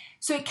feast.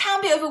 So it can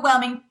be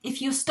overwhelming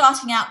if you're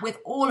starting out with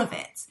all of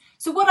it.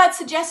 So what I'd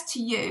suggest to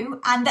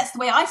you, and that's the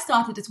way I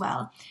started as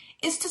well,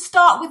 is to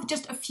start with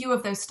just a few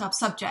of those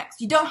subjects.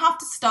 You don't have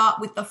to start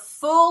with the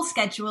full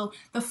schedule,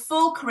 the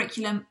full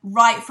curriculum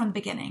right from the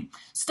beginning.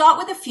 Start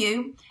with a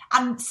few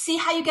and see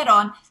how you get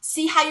on,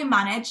 see how you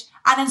manage,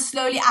 and then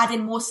slowly add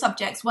in more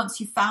subjects once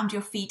you've found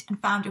your feet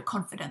and found your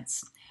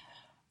confidence.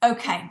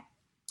 Okay,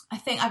 I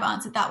think I've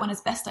answered that one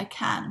as best I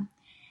can.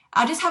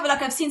 I'll just have a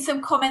look. I've seen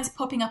some comments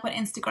popping up on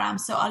Instagram,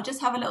 so I'll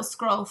just have a little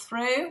scroll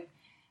through.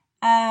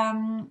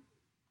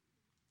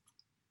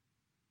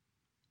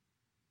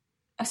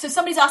 So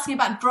somebody's asking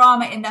about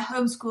drama in their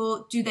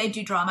homeschool. Do they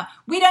do drama?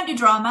 We don't do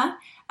drama,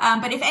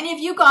 but if any of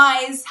you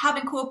guys have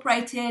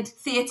incorporated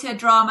theatre,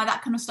 drama,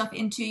 that kind of stuff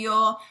into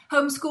your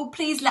homeschool,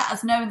 please let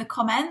us know in the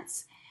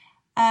comments.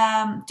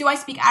 Do I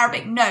speak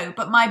Arabic? No,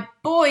 but my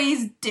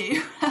boys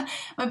do.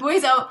 My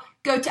boys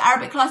go to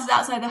Arabic classes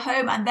outside the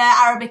home, and their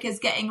Arabic is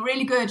getting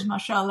really good,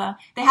 mashallah.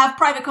 They have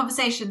private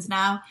conversations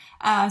now,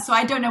 so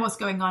I don't know what's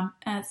going on.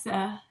 It's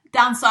a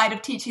downside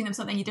of teaching them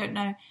something you don't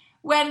know.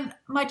 When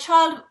my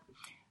child,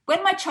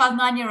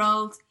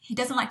 9-year-old, he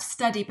doesn't like to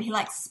study, but he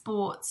likes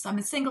sports. I'm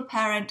a single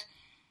parent.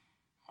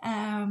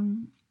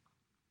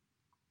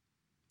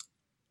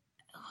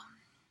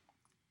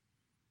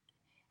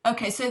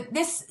 Okay, so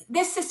this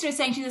sister is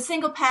saying she's a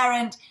single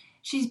parent.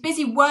 She's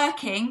busy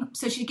working,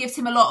 so she gives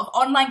him a lot of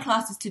online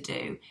classes to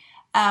do.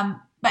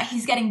 But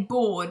he's getting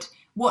bored.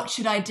 What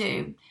should I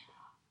do?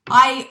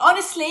 I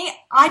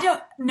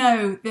don't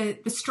know the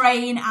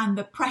strain and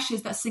the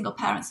pressures that single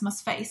parents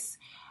must face.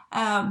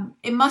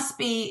 It must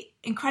be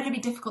incredibly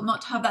difficult not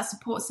to have that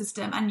support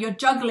system, and you're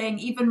juggling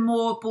even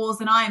more balls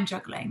than I am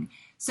juggling.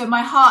 So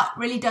my heart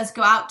really does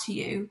go out to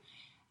you.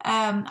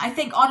 I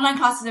think online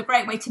classes are a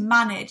great way to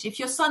manage. If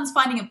your son's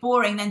finding it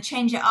boring, then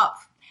change it up.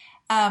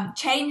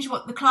 Change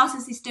what the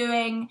classes he's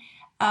doing.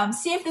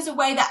 See if there's a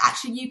way that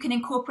actually you can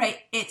incorporate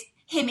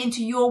him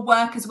into your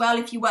work as well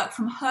if you work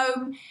from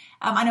home.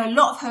 I know a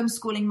lot of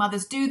homeschooling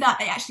mothers do that.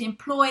 They actually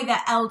employ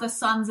their elder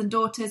sons and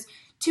daughters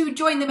to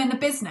join them in the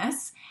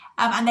business.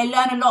 And they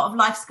learn a lot of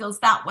life skills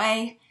that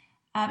way.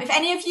 If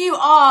any of you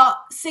are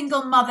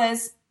single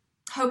mothers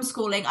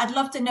homeschooling, I'd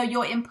love to know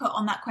your input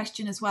on that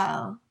question as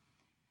well.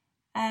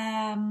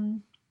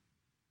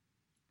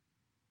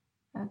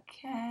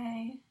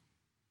 Okay.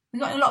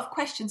 We've got a lot of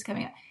questions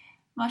coming up.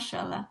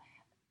 MashaAllah.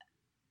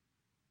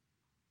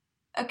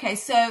 Okay,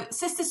 so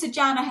Sister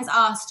Sujana has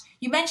asked,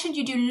 you mentioned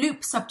you do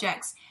loop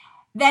subjects.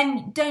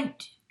 Then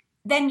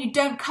you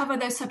don't cover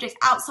those subjects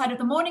outside of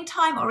the morning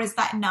time, or is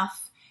that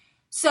enough?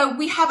 So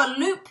we have a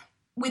loop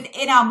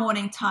within our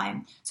morning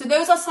time. So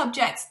those are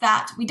subjects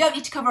that we don't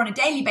need to cover on a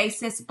daily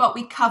basis, but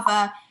we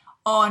cover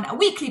on a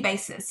weekly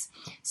basis.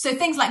 So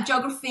things like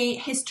geography,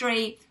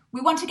 history,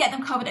 we want to get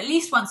them covered at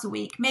least once a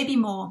week, maybe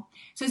more.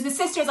 So the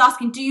sister is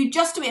asking, do you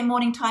just do it in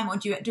morning time or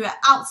do you do it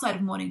outside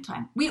of morning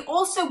time? We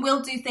also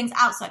will do things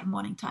outside of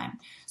morning time.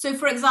 So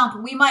for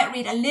example, we might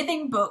read a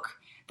living book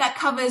that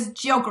covers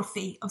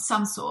geography of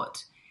some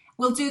sort.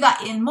 We'll do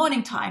that in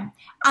morning time.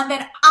 And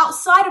then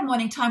outside of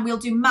morning time, we'll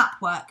do map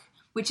work,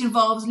 which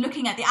involves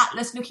looking at the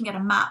atlas, looking at a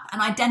map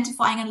and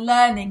identifying and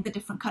learning the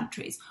different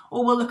countries.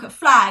 Or we'll look at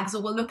flags,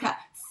 or we'll look at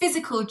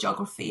physical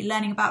geography,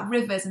 learning about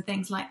rivers and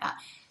things like that.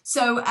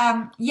 So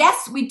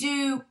yes, we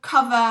do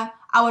cover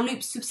our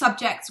loops of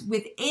subjects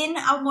within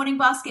our morning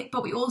basket,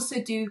 but we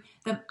also do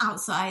them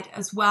outside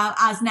as well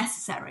as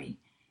necessary.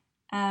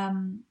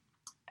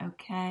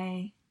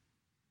 Okay,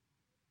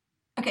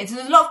 so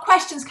there's a lot of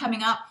questions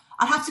coming up.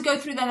 I'll have to go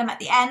through them at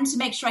the end to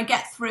make sure I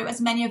get through as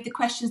many of the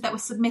questions that were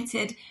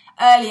submitted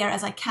earlier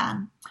as I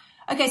can.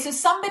 Okay, so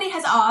somebody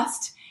has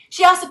asked,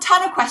 she asked a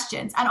ton of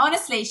questions, and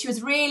honestly, she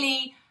was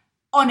really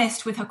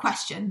honest with her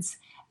questions.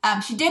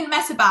 She didn't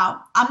mess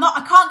about.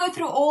 I can't go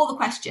through all the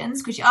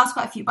questions because she asked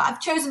quite a few, but I've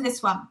chosen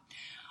this one.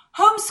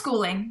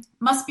 Homeschooling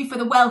must be for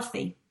the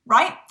wealthy,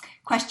 right? ?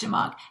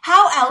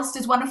 How else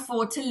does one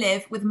afford to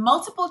live with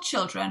multiple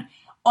children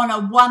on a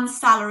one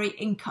salary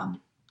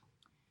income?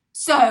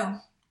 So,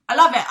 I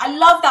love it. I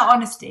love that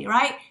honesty,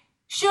 right?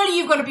 Surely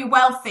you've got to be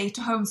wealthy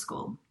to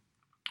homeschool.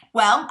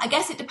 Well, I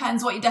guess it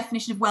depends what your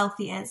definition of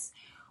wealthy is.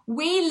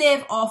 We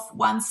live off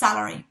one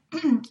salary,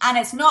 and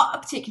it's not a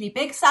particularly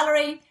big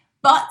salary,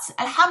 but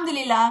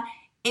alhamdulillah,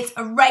 it's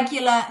a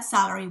regular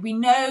salary. We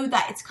know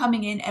that it's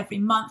coming in every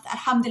month,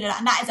 alhamdulillah,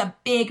 and that is a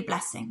big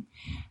blessing.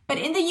 But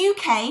in the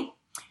UK,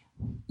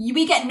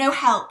 we get no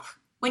help.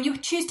 When you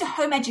choose to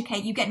home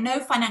educate, you get no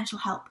financial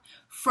help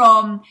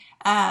from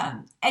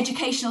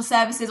educational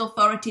services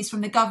authorities,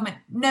 from the government.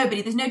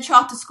 Nobody. There's no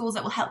charter schools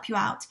that will help you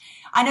out.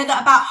 I know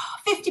that about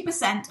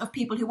 50% of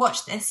people who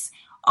watch this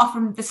are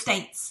from the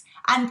States,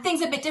 and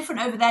things are a bit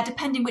different over there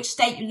depending which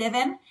state you live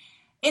in.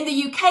 In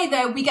the UK,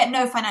 though, we get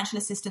no financial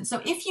assistance.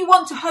 So if you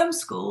want to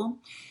homeschool,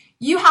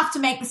 you have to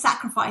make the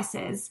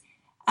sacrifices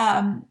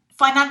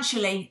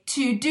financially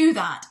to do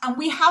that. And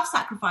we have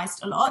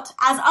sacrificed a lot,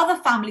 as other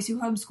families who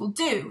homeschool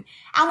do.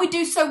 And we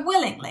do so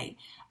willingly.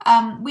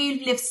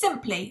 We live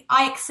simply.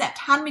 I accept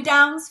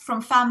hand-me-downs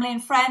from family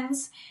and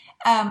friends.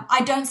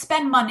 I don't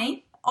spend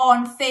money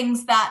on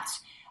things that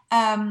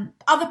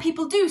other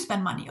people do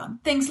spend money on.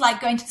 Things like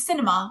going to the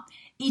cinema,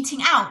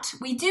 eating out.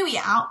 We do eat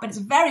out, but it's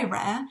very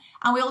rare.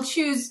 And we'll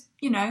choose,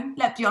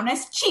 let's be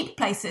honest, cheap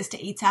places to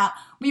eat out.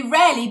 We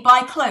rarely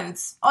buy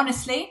clothes.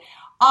 Honestly,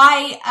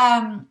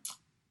 I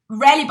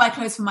rarely buy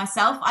clothes for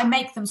myself. I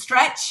make them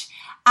stretch.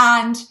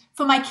 And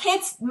for my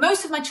kids,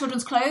 most of my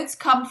children's clothes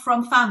come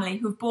from family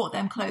who've bought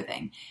them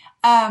clothing.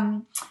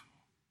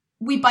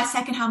 We buy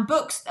secondhand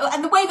books.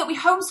 And the way that we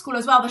homeschool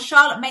as well, the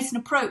Charlotte Mason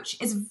approach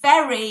is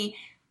very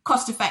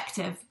cost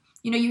effective.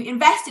 You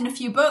invest in a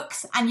few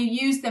books and you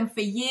use them for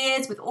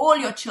years with all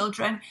your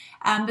children.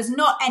 There's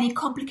not any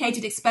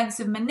complicated,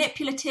 expensive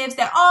manipulatives.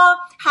 There are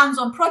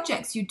hands-on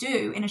projects you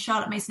do in a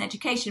Charlotte Mason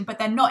education, but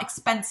they're not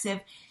expensive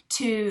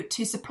to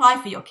supply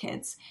for your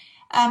kids.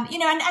 And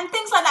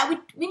things like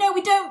that.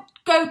 We don't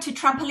go to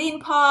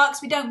trampoline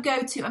parks. We don't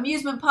go to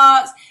amusement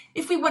parks.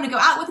 If we want to go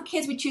out with the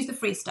kids, we choose the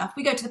free stuff.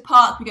 We go to the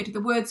park, we go to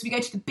the woods, we go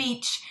to the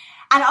beach.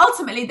 And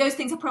ultimately, those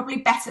things are probably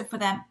better for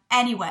them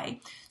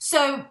anyway.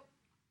 So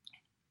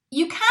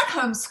you can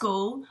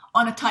homeschool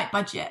on a tight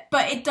budget,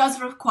 but it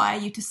does require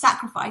you to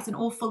sacrifice an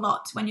awful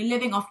lot when you're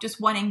living off just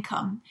one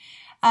income.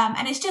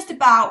 And it's just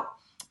about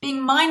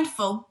being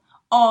mindful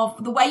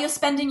of the way you're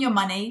spending your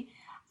money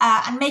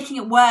and making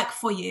it work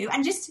for you.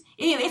 And just,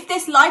 if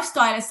this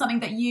lifestyle is something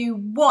that you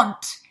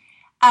want,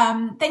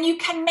 then you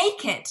can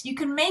make it. You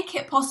can make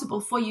it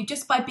possible for you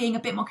just by being a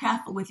bit more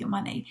careful with your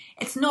money.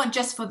 It's not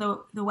just for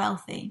the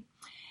wealthy.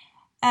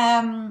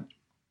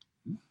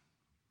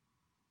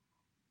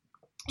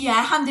 Yeah,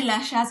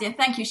 alhamdulillah, Shazia,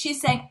 thank you. She's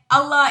saying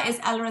Allah is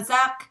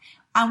Al-Razaq,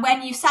 and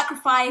when you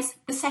sacrifice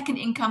the second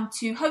income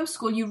to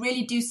homeschool, you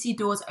really do see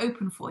doors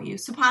open for you.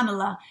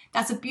 SubhanAllah,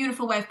 that's a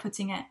beautiful way of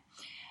putting it.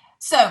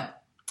 So,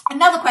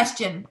 another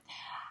question.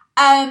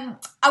 I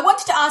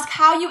wanted to ask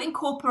how you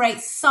incorporate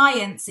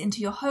science into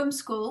your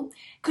homeschool.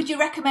 Could you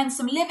recommend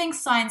some living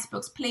science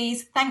books,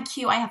 please? Thank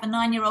you. I have a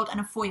 9-year-old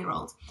and a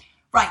 4-year-old.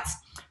 Right.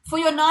 For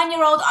your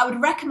 9-year-old, I would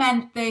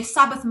recommend the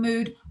Sabbath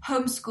Mood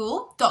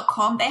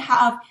homeschool.com. They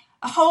have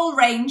a whole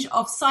range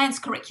of science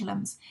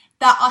curriculums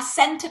that are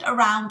centered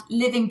around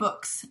living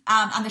books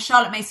and the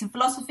Charlotte Mason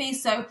philosophy.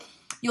 So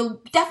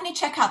you'll definitely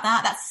check out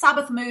that. That's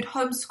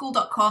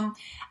sabbathmoodhomeschool.com.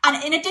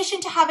 And in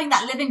addition to having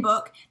that living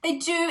book, they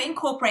do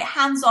incorporate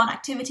hands-on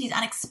activities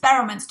and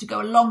experiments to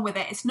go along with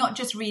it. It's not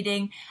just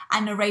reading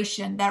and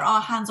narration. There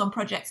are hands-on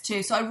projects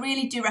too. So I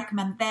really do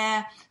recommend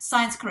their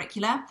science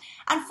curricula.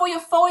 And for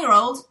your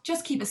 4-year-old,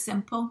 just keep it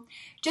simple.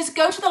 Just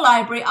go to the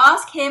library,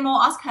 ask him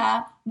or ask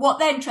her what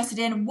they're interested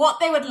in, what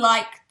they would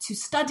like to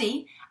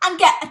study, and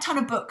get a ton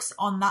of books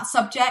on that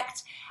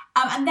subject.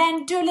 And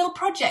then do a little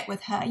project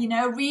with her,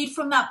 read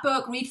from that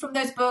book, read from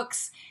those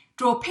books,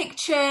 draw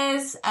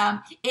pictures.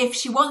 If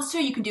she wants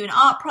to, you can do an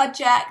art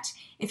project.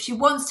 If she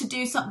wants to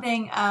do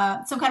something,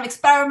 some kind of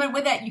experiment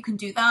with it, you can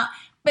do that.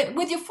 But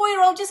with your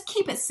 4-year-old, just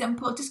keep it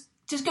simple.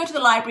 Just go to the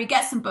library,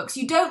 get some books.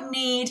 You don't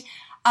need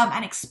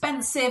an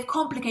expensive,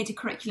 complicated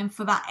curriculum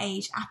for that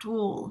age at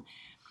all.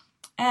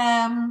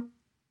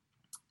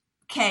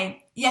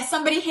 Okay. Yes,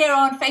 somebody here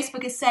on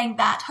Facebook is saying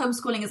that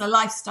homeschooling is a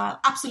lifestyle.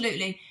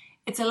 Absolutely.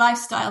 It's a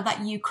lifestyle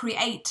that you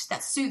create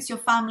that suits your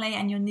family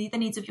and the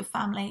needs of your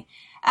family.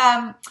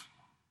 Assalamu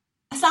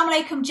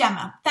alaikum,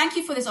 Gemma. Thank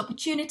you for this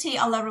opportunity.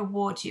 Allah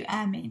reward you.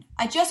 Ameen.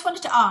 I just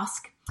wanted to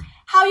ask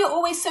how you're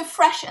always so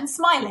fresh and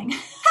smiling.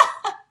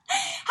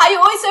 How you're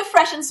always so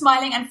fresh and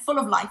smiling and full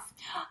of life.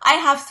 I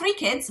have 3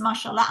 kids,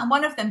 mashallah, and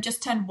one of them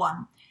just turned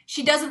 1.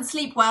 She doesn't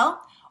sleep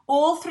well.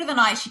 All through the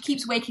night, she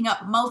keeps waking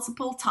up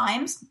multiple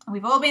times.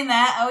 We've all been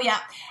there. Oh, yeah.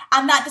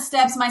 And that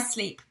disturbs my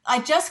sleep. I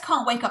just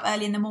can't wake up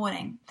early in the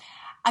morning.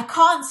 I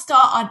can't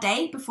start our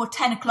day before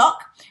 10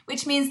 o'clock,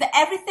 which means that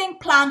everything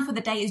planned for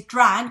the day is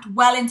dragged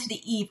well into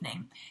the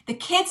evening. The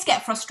kids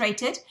get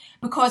frustrated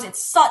because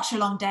it's such a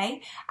long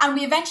day, and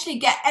we eventually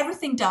get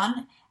everything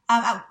done.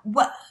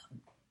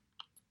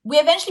 We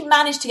eventually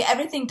manage to get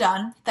everything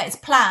done that is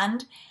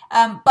planned,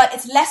 but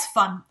it's less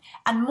fun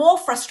and more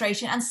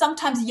frustration and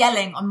sometimes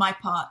yelling on my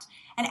part.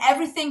 And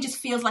everything just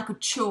feels like a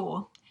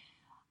chore.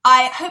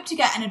 I hope to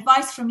get an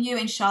advice from you,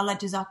 inshallah.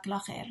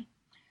 Jazakallah khair.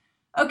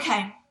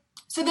 Okay,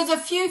 so there's a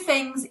few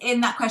things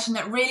in that question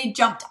that really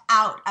jumped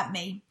out at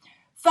me.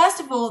 First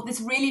of all,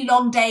 this really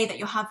long day that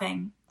you're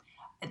having,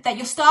 that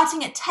you're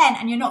starting at 10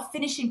 and you're not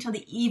finishing till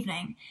the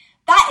evening.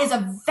 That is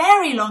a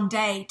very long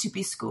day to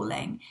be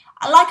schooling.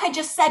 Like I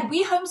just said,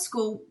 we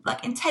homeschool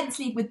like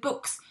intensely with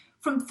books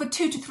for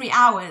 2 to 3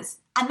 hours,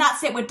 and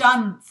that's it. We're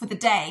done for the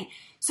day.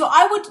 So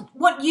I would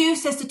want you,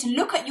 sister, to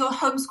look at your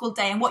homeschool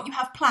day and what you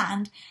have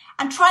planned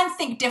and try and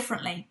think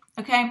differently,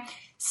 okay?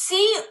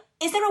 See,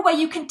 is there a way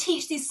you can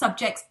teach these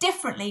subjects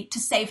differently to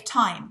save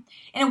time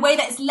in a way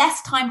that is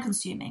less time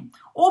consuming?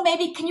 Or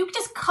maybe can you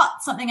just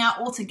cut something out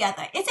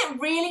altogether? Is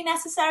it really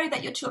necessary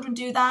that your children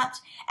do that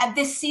at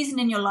this season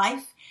in your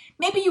life?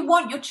 Maybe you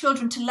want your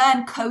children to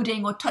learn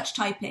coding or touch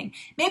typing.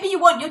 Maybe you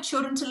want your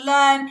children to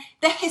learn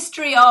the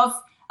history of,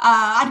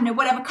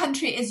 whatever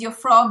country it is you're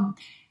from.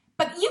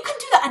 But you can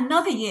do that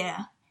another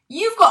year.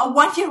 You've got a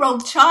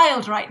 1-year-old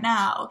child right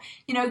now.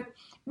 You know,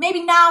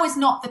 maybe now is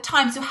not the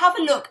time. So have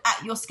a look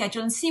at your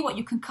schedule and see what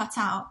you can cut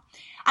out.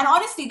 And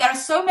honestly, there are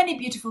so many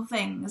beautiful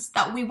things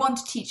that we want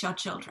to teach our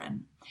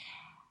children.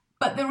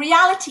 But the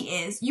reality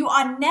is you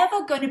are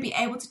never going to be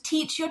able to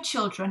teach your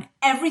children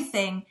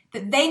everything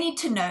that they need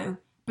to know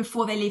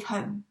before they leave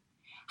home.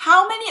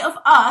 How many of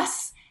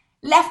us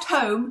left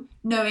home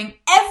knowing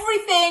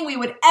everything we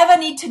would ever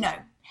need to know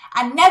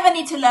and never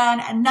need to learn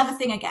another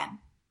thing again?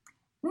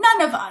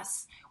 None of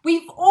us.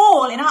 We've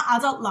all in our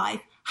adult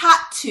life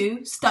had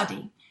to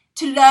study,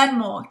 to learn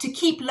more, to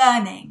keep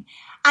learning.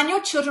 And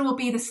your children will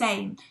be the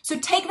same. So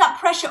take that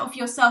pressure off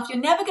yourself. You're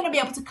never going to be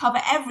able to cover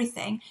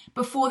everything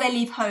before they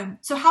leave home.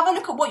 So have a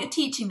look at what you're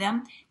teaching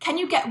them. Can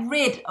you get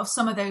rid of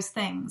some of those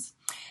things?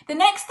 The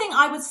next thing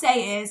I would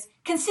say is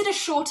consider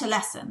shorter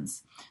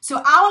lessons.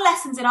 So our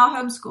lessons in our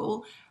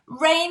homeschool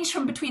range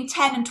from between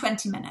 10 and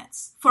 20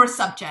 minutes for a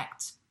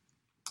subject.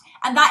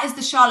 And that is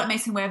the Charlotte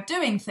Mason way of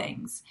doing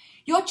things.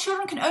 Your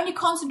children can only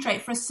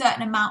concentrate for a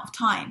certain amount of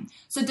time.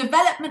 So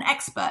development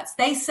experts,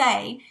 they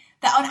say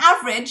that on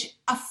average,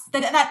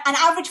 that an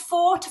average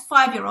 4 to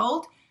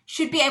 5-year-old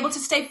should be able to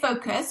stay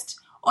focused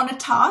on a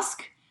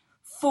task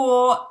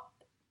for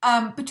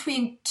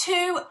between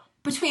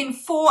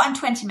 4 and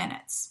 20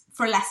 minutes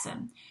for a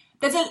lesson.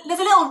 There's a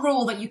little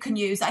rule that you can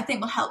use that I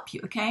think will help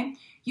you, okay?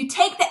 You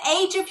take the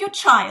age of your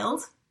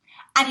child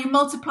and you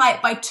multiply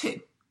it by 2.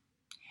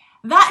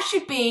 That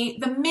should be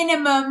the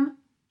minimum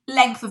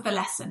length of the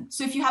lesson.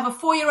 So if you have a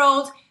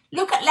 4-year-old,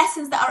 look at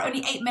lessons that are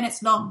only 8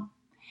 minutes long.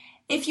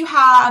 If you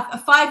have a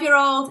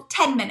 5-year-old,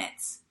 10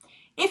 minutes.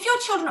 If your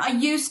children are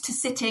used to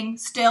sitting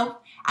still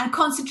and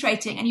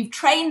concentrating and you've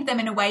trained them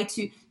in a way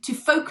to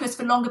focus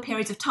for longer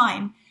periods of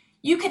time,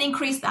 you can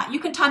increase that. You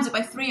can times it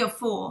by 3 or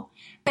 4,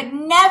 but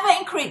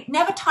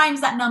never times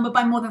that number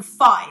by more than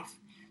 5.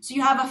 So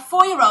you have a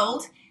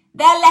 4-year-old,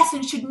 their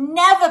lesson should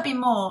never be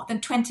more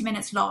than 20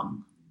 minutes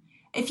long.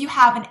 If you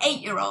have an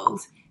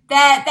 8-year-old,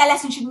 their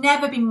lesson should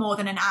never be more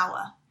than an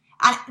hour.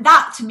 And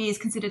that to me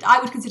I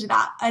would consider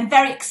that a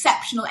very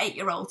exceptional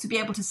 8-year-old to be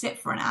able to sit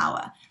for an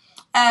hour.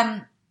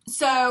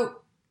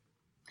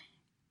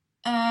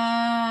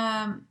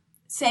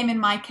 Same in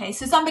my case.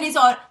 So somebody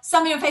on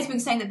Facebook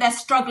is saying that they're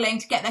struggling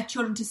to get their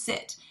children to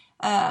sit.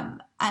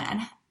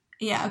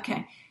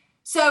 Okay.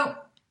 So,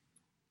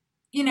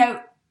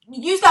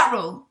 use that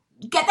rule.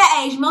 Get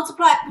their age,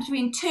 multiply it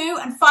between 2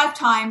 and 5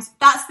 times.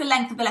 That's the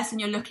length of the lesson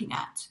you're looking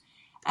at.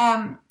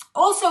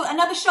 Also,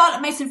 another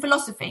Charlotte Mason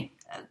philosophy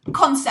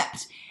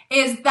concept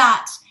is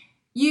that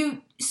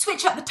you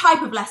switch up the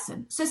type of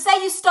lesson. So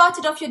say you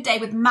started off your day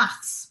with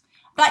maths.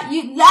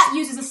 That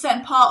uses a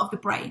certain part of the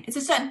brain. It's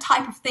a certain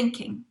type of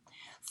thinking.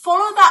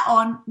 Follow that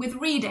on with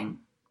reading.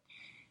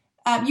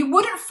 You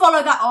wouldn't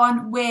follow that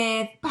on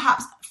with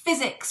perhaps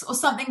physics or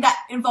something that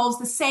involves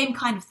the same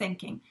kind of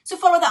thinking. So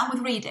follow that on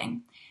with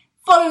reading.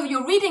 Follow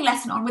your reading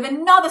lesson on with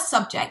another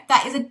subject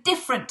that is a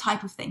different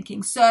type of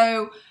thinking.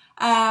 So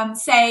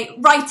say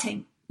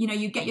writing.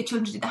 You get your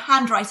children to do the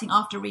handwriting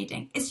after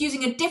reading. It's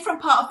using a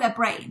different part of their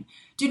brain.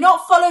 Do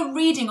not follow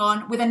reading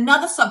on with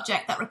another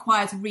subject that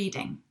requires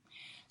reading.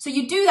 So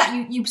you do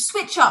that, you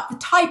switch up the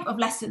type of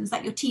lessons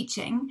that you're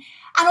teaching.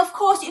 And of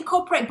course, you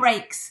incorporate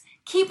breaks.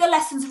 Keep the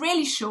lessons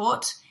really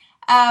short.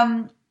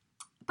 But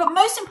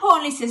most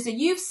importantly, sister,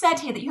 you've said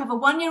here that you have a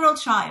 1-year-old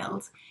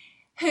child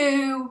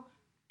who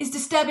is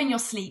disturbing your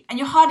sleep and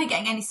you're hardly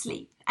getting any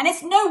sleep. And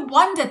it's no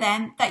wonder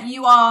then that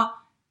you are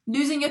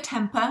losing your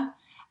temper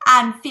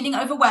and feeling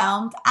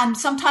overwhelmed and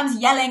sometimes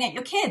yelling at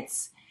your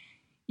kids.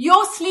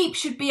 Your sleep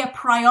should be a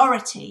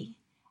priority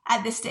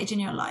at this stage in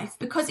your life,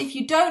 because if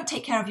you don't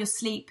take care of your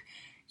sleep,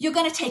 you're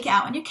going to take it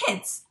out on your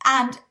kids.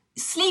 And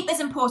sleep is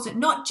important,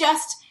 not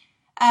just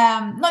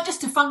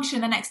to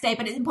function the next day,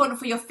 but it's important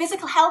for your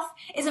physical health,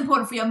 it's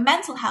important for your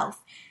mental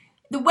health.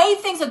 The way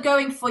things are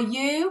going for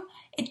you,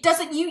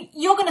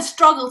 you're going to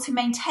struggle to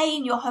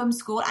maintain your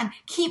homeschool and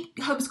keep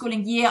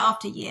homeschooling year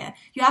after year.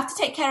 You have to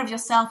take care of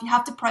yourself. You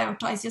have to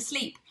prioritize your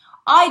sleep.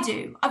 I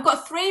do. I've got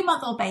a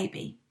 3-month-old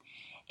baby.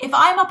 If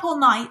I'm up all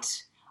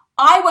night,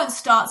 I won't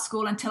start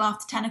school until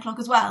after 10 o'clock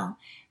as well,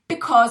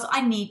 because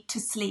I need to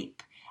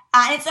sleep.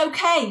 And it's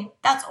okay.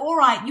 That's all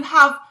right. You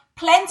have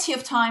plenty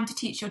of time to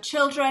teach your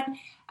children.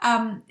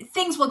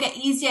 Things will get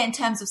easier in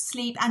terms of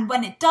sleep. And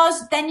when it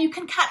does, then you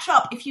can catch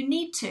up if you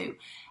need to.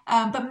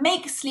 But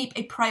make sleep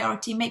a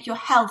priority. Make your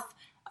health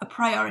a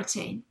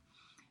priority.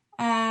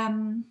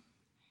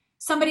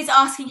 Somebody's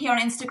asking here on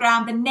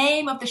Instagram the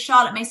name of the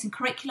Charlotte Mason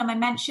curriculum I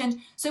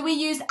mentioned. So we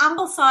use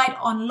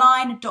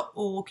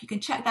amblesideonline.org. You can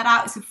check that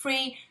out. It's a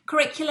free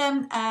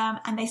curriculum,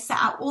 and they set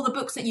out all the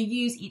books that you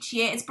use each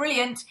year. It's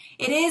brilliant.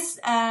 It is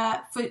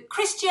for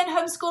Christian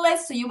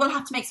homeschoolers, so you will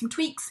have to make some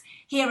tweaks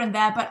here and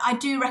there, but I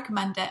do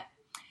recommend it.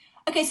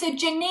 Okay, so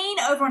Janine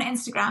over on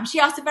Instagram, she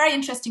asked a very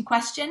interesting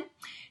question.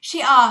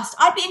 She asked,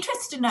 I'd be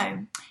interested to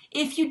know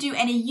if you do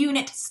any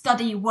unit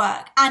study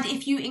work and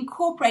if you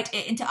incorporate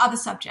it into other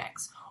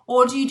subjects.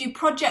 Or do you do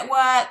project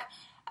work?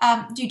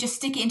 Do you just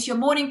stick it into your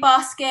morning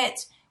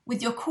basket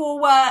with your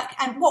core work?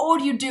 And what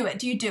order do you do it?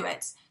 Do you do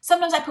it?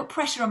 Sometimes I put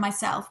pressure on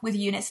myself with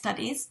unit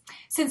studies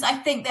since I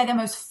think they're the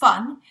most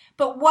fun.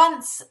 But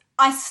once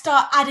I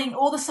start adding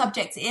all the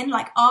subjects in,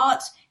 like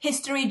art,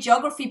 history,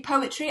 geography,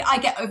 poetry, I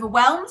get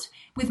overwhelmed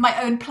with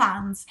my own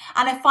plans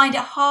and I find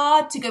it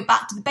hard to go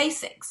back to the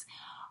basics.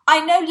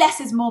 I know less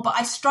is more, but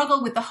I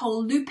struggle with the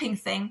whole looping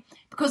thing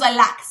because I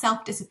lack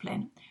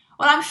self-discipline.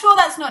 Well, I'm sure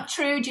that's not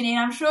true, Janine.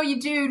 I'm sure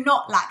you do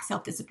not lack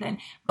self-discipline,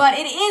 but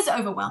it is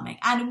overwhelming.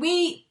 And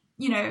we,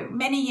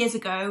 many years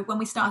ago when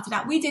we started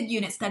out, we did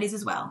unit studies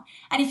as well.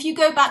 And if you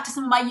go back to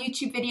some of my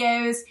YouTube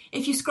videos,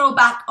 if you scroll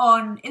back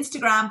on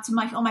Instagram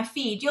on my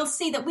feed, you'll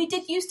see that we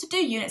did used to do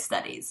unit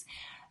studies.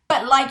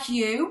 But like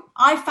you,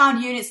 I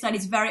found unit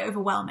studies very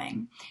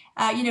overwhelming.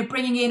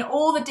 Bringing in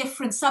all the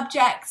different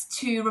subjects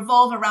to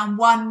revolve around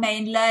one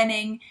main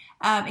learning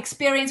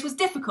experience was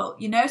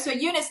difficult, So a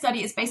unit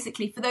study is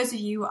basically, for those of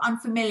you who are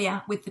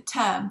unfamiliar with the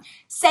term,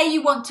 say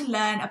you want to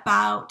learn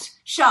about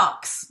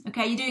sharks,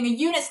 okay? You're doing a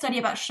unit study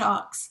about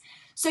sharks.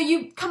 So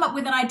you come up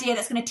with an idea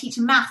that's going to teach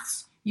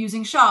maths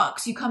using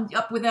sharks. You come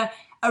up with a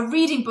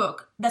reading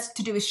book that's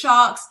to do with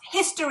sharks,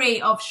 history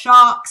of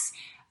sharks,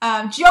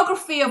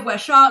 geography of where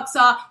sharks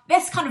are,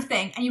 this kind of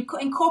thing. And you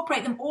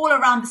incorporate them all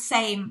around the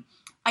same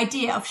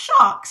idea of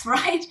sharks,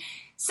 right?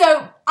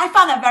 So I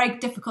found that very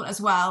difficult as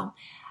well.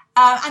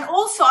 And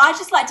also, I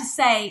just like to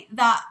say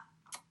that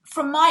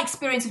from my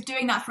experience of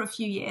doing that for a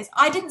few years,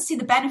 I didn't see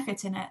the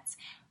benefit in it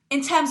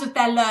in terms of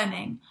their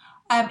learning.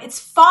 It's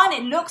fun,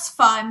 it looks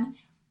fun,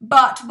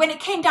 but when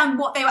it came down to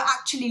what they were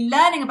actually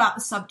learning about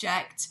the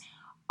subject,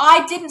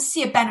 I didn't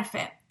see a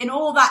benefit in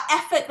all that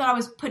effort that I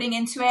was putting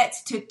into it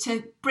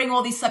to bring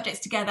all these subjects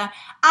together,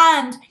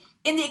 and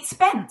in the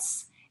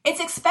expense. It's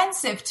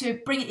expensive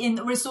to bring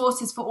in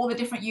resources for all the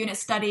different unit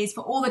studies, for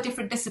all the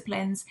different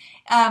disciplines.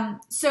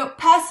 So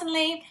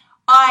personally,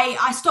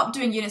 I stopped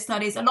doing unit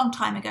studies a long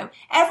time ago.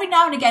 Every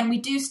now and again, we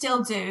do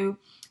still do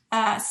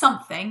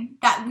something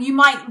that you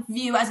might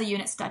view as a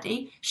unit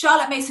study.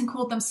 Charlotte Mason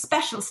called them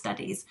special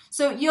studies.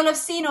 So you'll have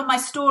seen on my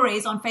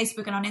stories on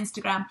Facebook and on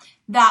Instagram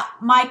that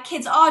my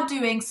kids are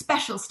doing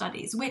special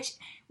studies, which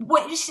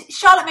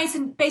Charlotte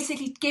Mason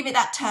basically gave it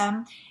that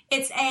term.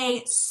 It's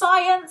a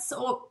science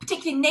or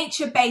particularly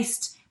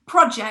nature-based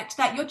project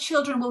that your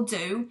children will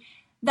do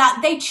that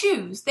they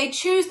choose. They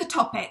choose the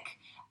topic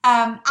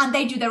and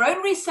they do their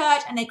own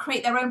research and they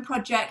create their own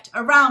project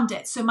around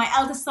it. So my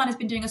eldest son has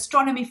been doing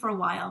astronomy for a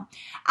while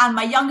and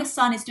my youngest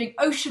son is doing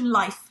ocean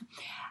life.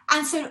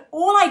 And so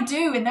all I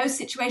do in those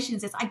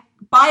situations is I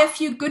buy a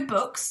few good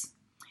books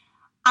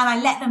and I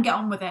let them get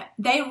on with it.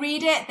 They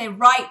read it, they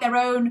write their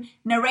own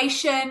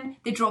narration,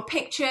 they draw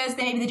pictures,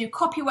 maybe they do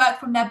copy work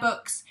from their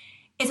books.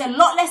 It's a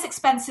lot less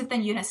expensive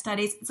than unit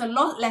studies. It's a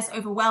lot less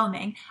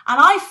overwhelming. And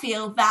I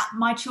feel that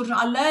my children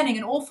are learning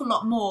an awful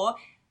lot more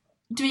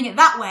doing it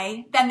that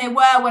way than they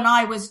were when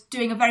I was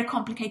doing a very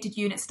complicated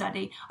unit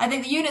study. I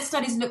think the unit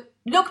studies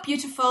look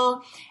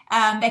beautiful.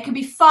 They can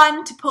be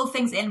fun to pull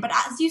things in, but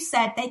as you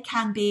said, they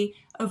can be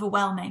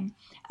overwhelming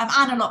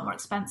and a lot more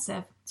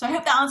expensive. So I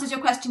hope that answers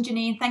your question,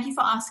 Janine. Thank you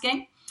for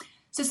asking.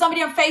 So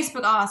somebody on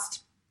Facebook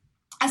asked,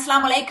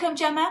 Assalamu alaikum,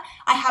 Gemma.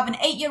 I have an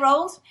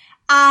 8-year-old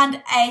and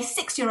a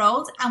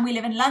 6-year-old, and we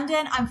live in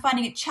London. I'm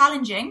finding it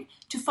challenging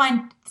to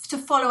find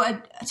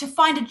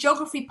a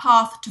geography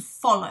path to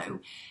follow.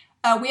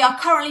 We are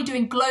currently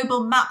doing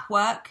global map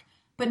work,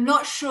 but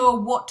not sure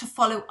what to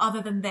follow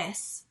other than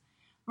this.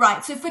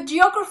 Right, so for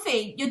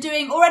geography, you're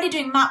already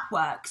doing map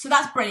work, so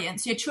that's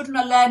brilliant. So your children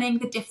are learning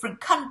the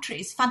different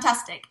countries.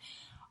 Fantastic.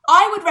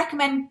 I would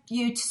recommend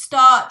you to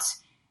start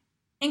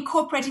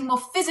incorporating more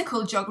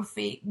physical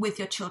geography with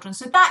your children.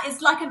 So that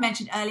is, like I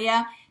mentioned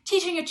earlier,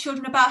 teaching your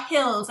children about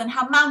hills and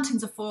how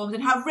mountains are formed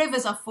and how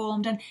rivers are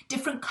formed and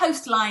different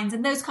coastlines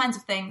and those kinds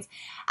of things.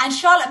 And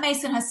Charlotte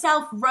Mason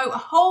herself wrote a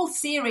whole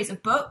series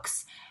of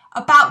books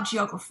about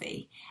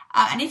geography.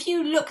 And if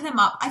you look them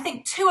up, I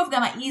think 2 of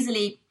them are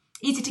easy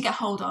to get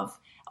hold of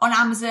on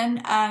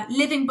Amazon.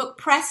 Living Book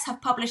Press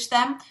have published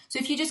them. So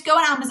if you just go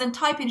on Amazon,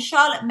 type in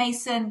Charlotte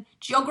Mason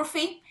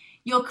Geography,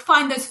 you'll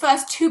find those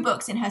first 2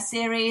 books in her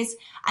series.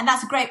 And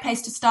that's a great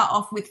place to start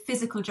off with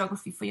physical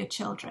geography for your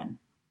children.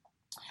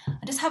 I'll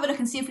just have a look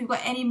and see if we've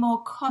got any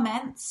more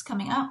comments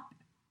coming up.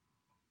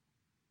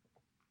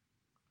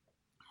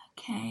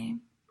 Okay.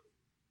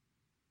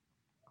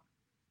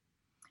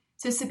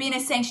 So Sabina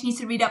is saying she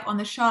needs to read up on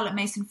the Charlotte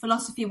Mason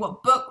philosophy.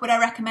 What book would I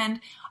recommend?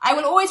 I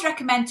will always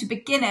recommend to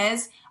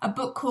beginners a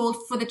book called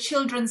For the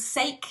Children's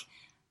Sake.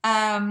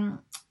 That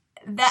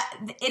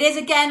it is,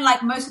 again,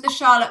 like most of the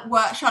Charlotte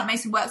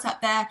Mason works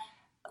out there,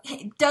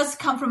 it does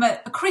come from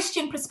a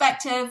Christian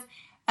perspective.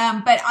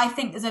 But I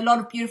think there's a lot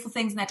of beautiful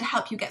things in there to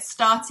help you get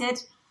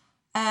started.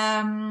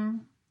 Yeah.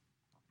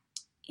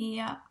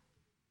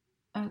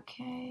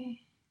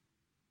 Okay.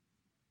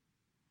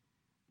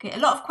 Okay, a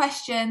lot of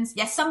questions.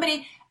 Yes,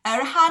 somebody,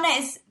 Rahana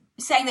is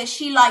saying that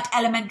she liked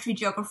Elementary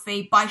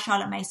Geography by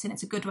Charlotte Mason.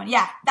 It's a good one.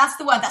 Yeah, that's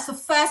the one. That's the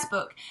first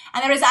book.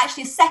 And there is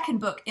actually a second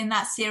book in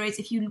that series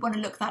if you want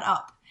to look that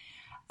up.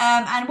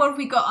 And what have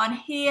we got on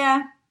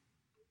here?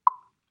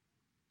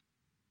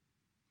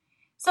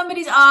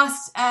 Somebody's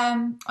asked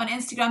on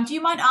Instagram, do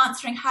you mind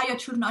answering how your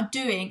children are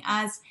doing?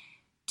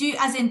 Do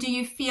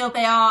you feel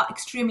they are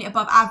extremely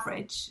above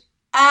average?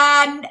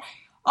 And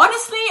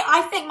honestly,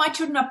 I think my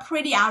children are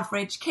pretty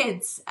average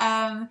kids.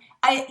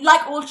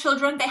 Like all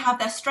children, they have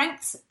their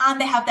strengths and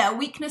they have their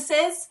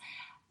weaknesses.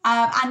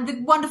 And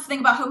the wonderful thing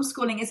about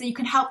homeschooling is that you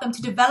can help them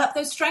to develop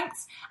those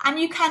strengths and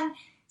you can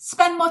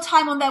spend more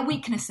time on their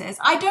weaknesses.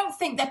 I don't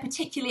think they're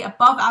particularly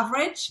above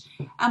average,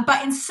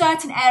 but in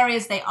certain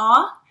areas they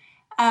are.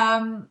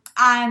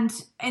 And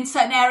in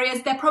certain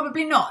areas, they're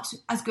probably not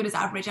as good as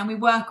average, and we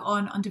work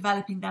on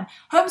developing them.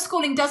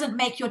 Homeschooling doesn't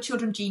make your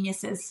children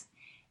geniuses.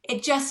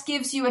 It just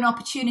gives you an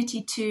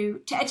opportunity to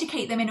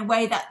educate them in a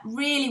way that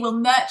really will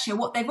nurture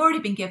what they've already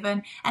been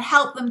given and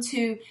help them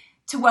to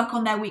work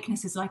on their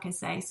weaknesses, like I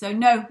say. So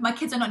no, my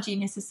kids are not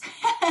geniuses.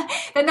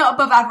 They're not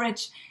above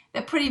average.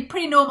 They're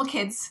pretty normal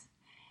kids.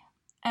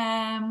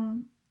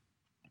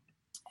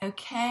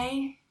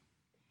 Okay.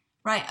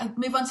 Right, I'll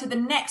move on to the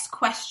next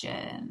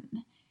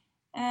question.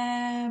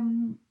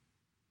 You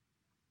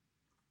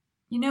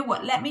know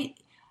what?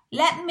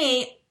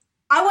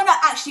 I want to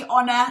actually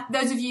honour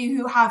those of you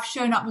who have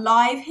shown up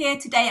live here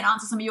today and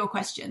answer some of your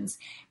questions,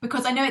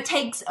 because I know it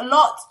takes a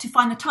lot to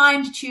find the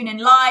time to tune in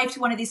live to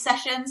one of these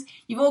sessions.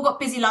 You've all got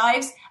busy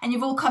lives and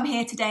you've all come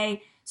here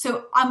today.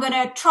 So I'm going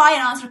to try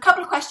and answer a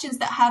couple of questions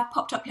that have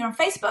popped up here on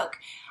Facebook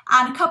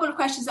and a couple of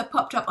questions that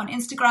popped up on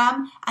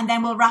Instagram, and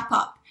then we'll wrap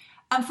up.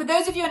 For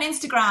those of you on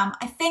Instagram,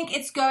 I think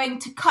it's going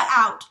to cut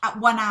out at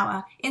 1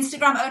 hour.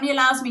 Instagram only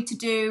allows me to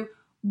do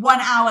 1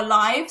 hour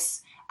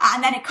lives,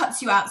 and then it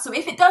cuts you out. So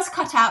if it does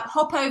cut out,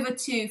 hop over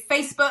to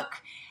Facebook,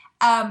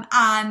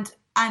 and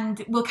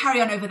we'll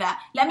carry on over there.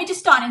 Let me just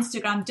start on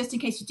Instagram, just in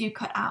case you do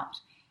cut out.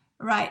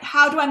 Right,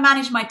 how do I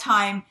manage my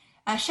time?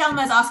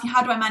 Shelma is asking,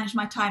 how do I manage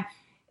my time?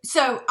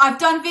 So I've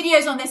done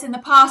videos on this in the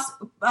past,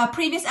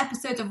 previous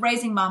episodes of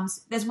Raising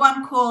Mums. There's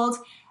one called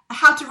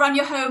How to Run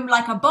Your Home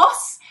Like a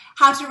Boss,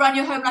 How to Run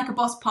Your Home Like a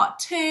Boss Part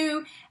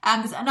 2.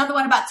 There's another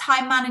one about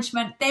time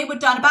management. They were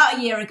done about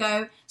a year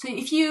ago. So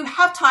if you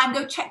have time,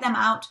 go check them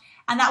out.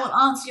 And that will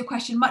answer your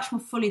question much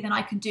more fully than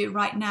I can do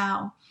right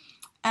now.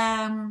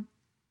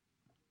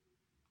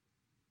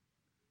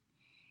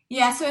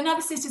 Yeah, so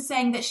another sister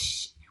saying that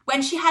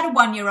when she had a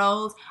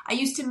 1-year-old, I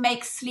used to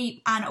make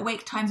sleep and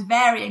awake times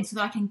varying so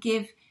that I can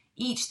give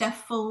each their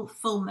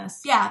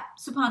fullness. Yeah,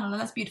 subhanAllah,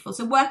 that's beautiful.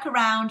 So work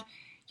around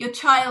your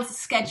child's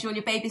schedule,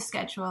 your baby's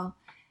schedule.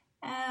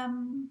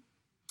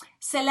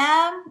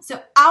 Salam.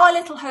 So our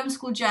little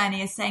homeschool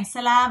journey is saying,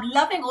 Salam,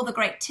 loving all the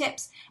great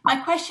tips. My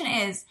question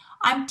is,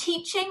 I'm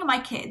teaching my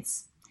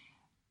kids.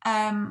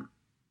 I'm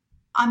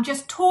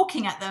just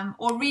talking at them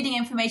or reading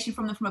information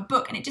from them from a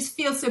book, and it just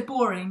feels so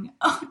boring.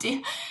 Oh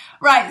dear.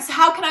 Right. So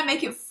how can I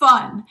make it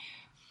fun?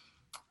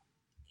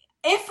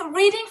 If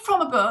reading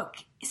from a book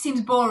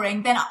seems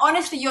boring, then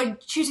honestly, you're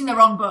choosing the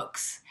wrong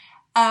books.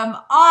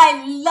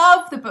 I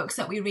love the books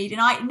that we read,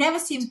 and it never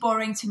seems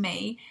boring to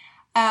me.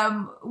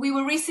 We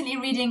were recently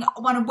reading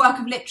one work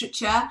of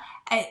literature.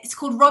 It's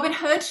called Robin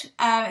Hood.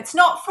 It's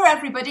not for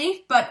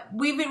everybody, but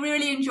we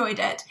really enjoyed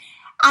it.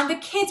 And the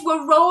kids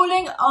were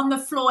rolling on the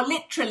floor,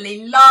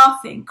 literally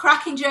laughing,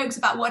 cracking jokes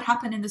about what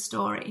happened in the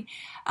story.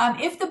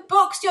 If the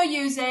books you're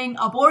using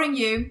are boring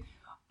you,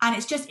 and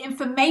it's just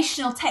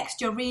informational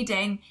text you're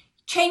reading,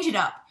 change it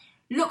up.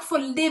 Look for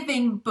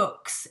living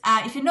books.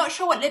 If you're not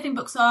sure what living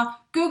books are,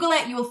 Google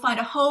it. You will find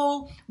a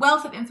whole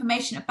wealth of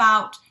information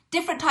about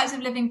different types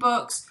of living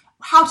books,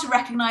 how to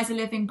recognize a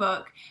living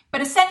book.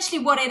 But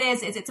essentially what it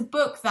is it's a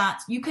book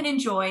that you can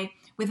enjoy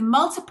with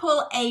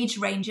multiple age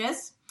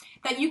ranges,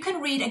 that you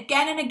can read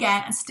again and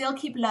again and still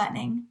keep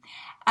learning,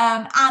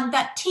 and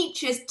that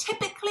teaches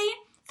typically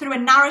through a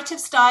narrative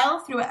style,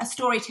 through a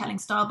storytelling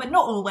style, but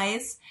not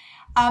always.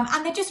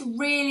 And they're just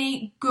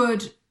really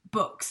good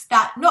books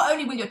that not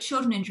only will your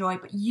children enjoy,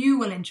 but you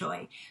will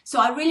enjoy.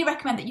 So I really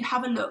recommend that you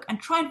have a look and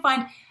try and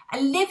find a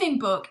living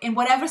book in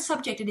whatever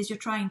subject it is you're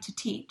trying to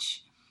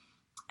teach.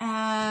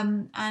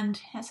 And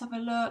let's have a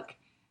look.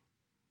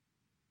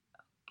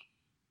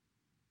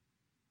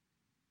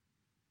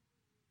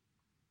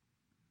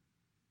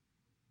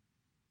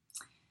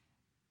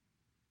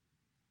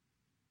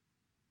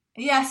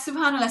 Yes,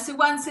 subhanAllah. So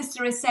one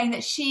sister is saying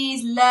that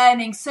she's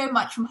learning so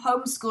much from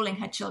homeschooling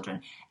her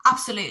children.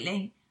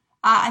 Absolutely.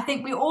 I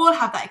think we all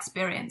have that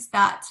experience,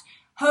 that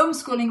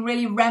homeschooling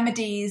really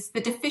remedies the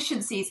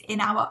deficiencies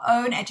in our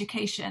own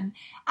education,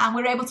 and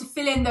we're able to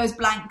fill in those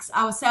blanks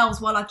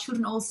ourselves while our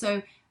children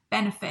also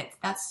benefit.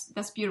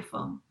 That's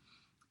beautiful.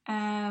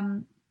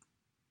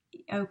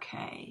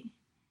 Okay.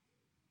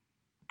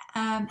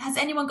 Has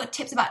anyone got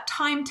tips about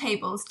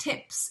timetables?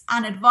 Tips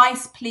and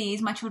advice,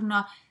 please. My children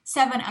are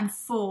 7 and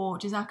 4.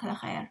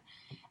 Jazakallah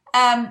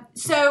khair.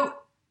 So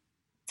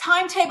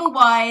timetable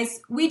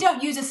wise, we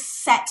don't use a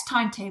set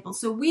timetable.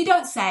 So we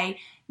don't say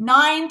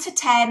 9 to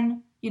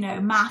 10,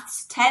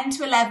 maths, 10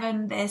 to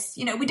 11, this,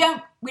 we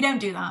don't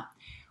do that.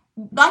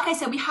 Like I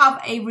said, we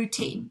have a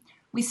routine.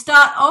 We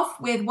start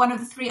off with one of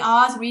the 3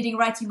 R's, reading,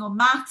 writing, or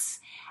maths.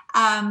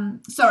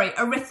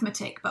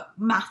 Arithmetic, but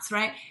maths,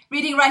 right?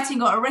 Reading,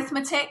 writing, or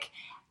arithmetic.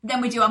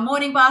 Then we do our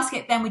morning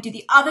basket. Then we do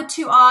the other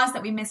 2 R's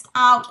that we missed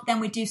out.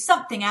 Then we do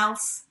something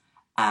else,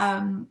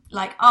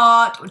 like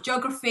art or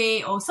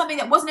geography or something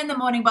that wasn't in the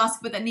morning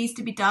basket but that needs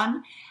to be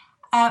done.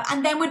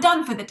 And then we're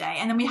done for the day.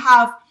 And then we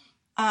have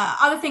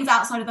other things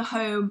outside of the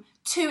home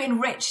to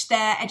enrich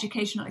their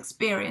educational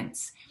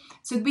experience.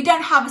 So we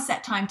don't have a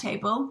set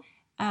timetable.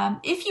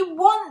 If you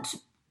want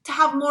to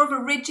have more of a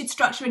rigid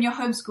structure in your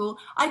homeschool,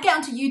 I'd get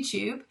onto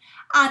YouTube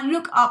and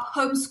look up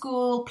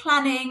homeschool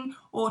planning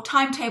or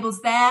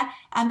timetables there.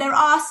 And there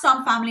are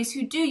some families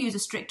who do use a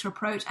stricter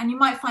approach, and you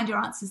might find your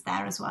answers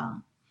there as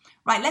well.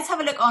 Right, let's have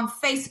a look on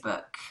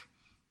Facebook.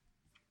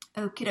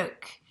 Okie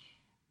doke.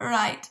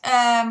 Right.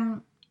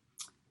 How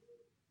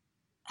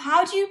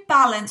do you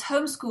balance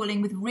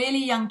homeschooling with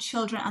really young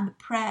children and the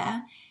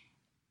prayer?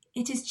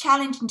 It is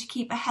challenging to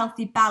keep a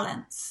healthy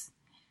balance.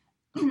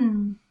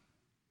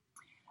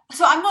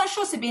 So I'm not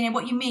sure, Sabina,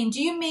 what you mean.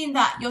 Do you mean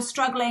that you're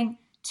struggling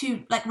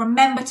to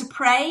remember to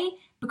pray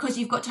because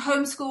you've got to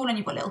homeschool and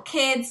you've got little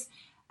kids?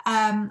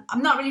 I'm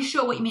not really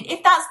sure what you mean.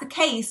 If that's the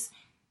case,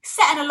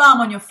 set an alarm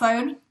on your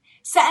phone.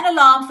 Set an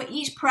alarm for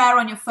each prayer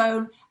on your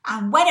phone,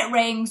 and when it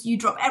rings, you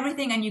drop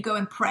everything and you go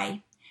and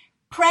pray.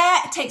 Prayer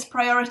takes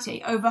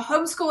priority over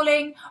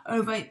homeschooling,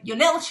 over your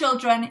little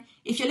children.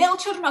 If your little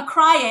children are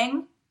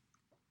crying,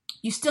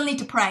 you still need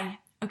to pray,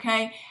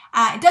 okay?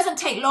 It doesn't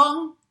take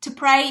long to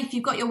pray. If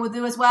you've got your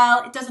wudu as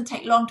well, it doesn't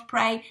take long to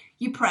pray.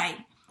 You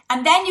pray.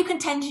 And then you can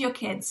tend to your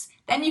kids.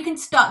 Then you can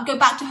go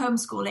back to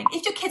homeschooling.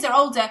 If your kids are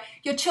older,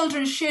 your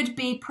children should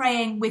be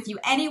praying with you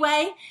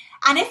anyway.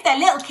 And if they're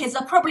little kids,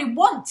 they'll probably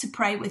want to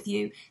pray with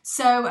you.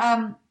 So,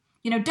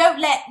 don't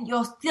let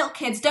your little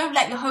kids, don't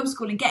let your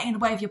homeschooling get in the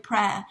way of your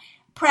prayer.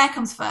 Prayer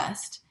comes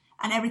first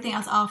and everything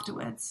else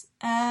afterwards.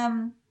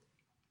 How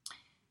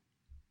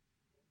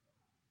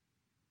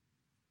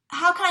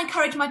can I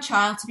encourage my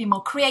child to be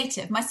more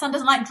creative? My son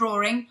doesn't like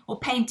drawing or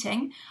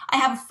painting. I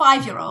have a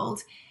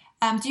 5-year-old.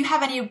 Do you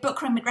have any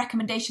book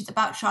recommendations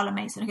about Charlotte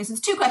Mason? Okay, so there's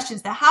 2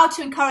 questions there. How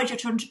to encourage your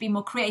children to be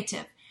more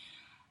creative.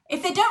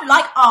 If they don't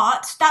like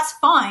art, that's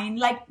fine.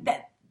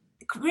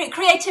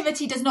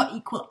 Creativity does not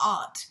equal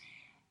art.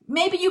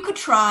 Maybe you could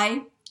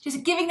try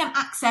just giving them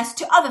access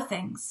to other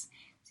things.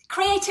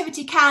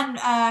 Creativity can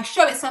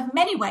show itself in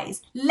many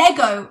ways.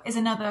 Lego is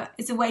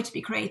a way to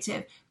be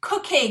creative.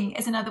 Cooking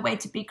is another way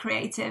to be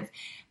creative.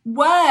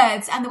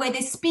 Words and the way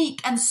they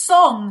speak and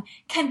song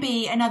can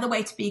be another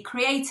way to be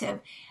creative.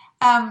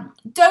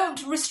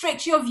 Don't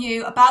restrict your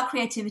view about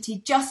creativity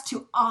just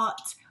to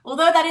art.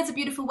 Although that is a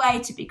beautiful way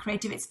to be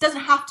creative, it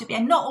doesn't have to be,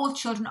 and not all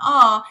children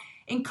are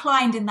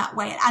inclined in that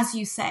way, as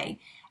you say.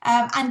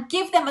 And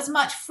give them as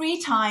much free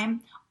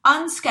time,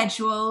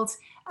 unscheduled,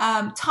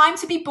 time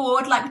to be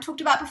bored, like we talked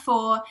about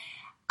before,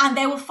 and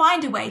they will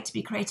find a way to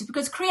be creative,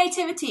 because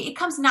creativity, it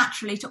comes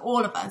naturally to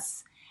all of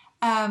us.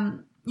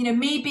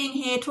 Me being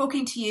here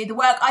talking to you, the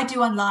work I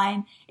do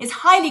online is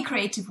highly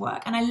creative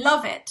work, and I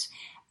love it.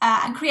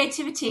 And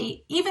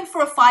creativity, even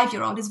for a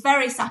 5-year-old, is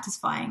very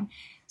satisfying.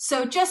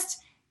 So just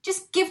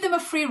give them a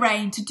free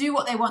rein to do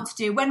what they want to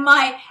do. When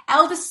my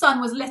eldest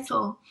son was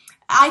little,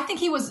 I think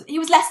he was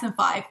less than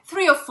 5,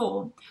 3 or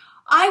 4,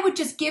 I would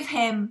just give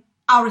him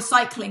our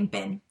recycling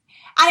bin.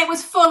 And it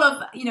was full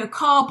of,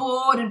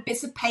 cardboard and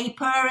bits of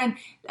paper and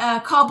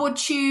cardboard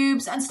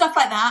tubes and stuff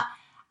like that.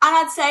 And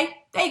I'd say,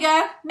 there you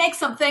go, make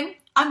something.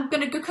 I'm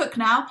going to go cook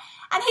now.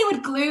 And he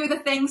would glue the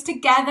things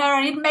together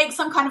and he'd make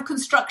some kind of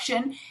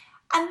construction.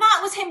 And that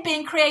was him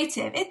being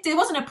creative. It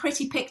wasn't a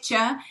pretty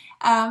picture.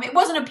 It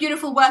wasn't a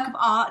beautiful work of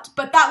art,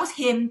 but that was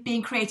him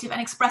being creative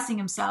and expressing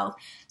himself.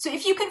 So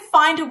if you can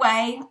find a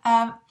way,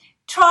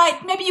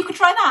 maybe you could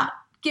try that.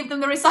 Give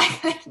them the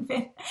recycling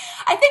bin.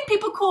 I think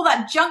people call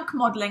that junk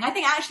modelling. I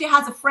think it actually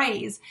has a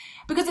phrase,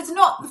 because it's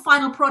not the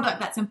final product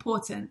that's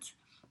important.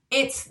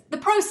 It's the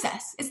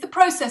process. It's the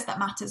process that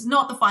matters,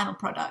 not the final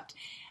product.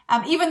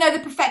 Even though the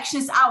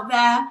perfectionists out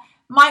there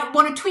might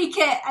want to tweak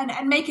it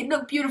and make it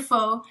look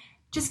beautiful,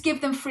 just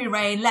give them free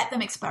rein, let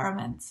them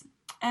experiment.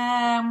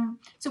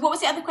 So what was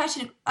the other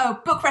question?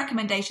 Oh, book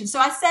recommendations. So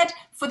I said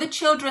For the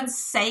Children's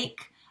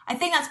Sake. I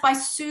think that's by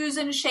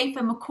Susan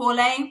Schaefer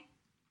Macaulay.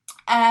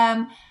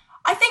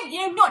 I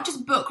think, not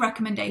just book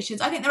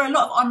recommendations. I think there are a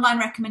lot of online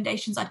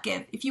recommendations I'd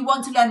give if you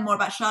want to learn more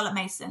about Charlotte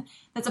Mason.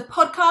 There's a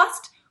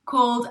podcast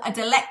called A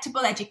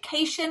Delectable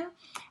Education.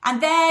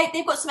 And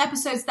they've got some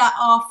episodes that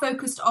are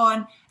focused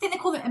on, I think they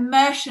call them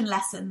immersion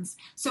lessons.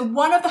 So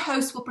one of the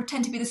hosts will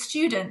pretend to be the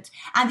student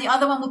and the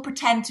other one will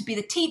pretend to be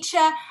the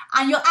teacher.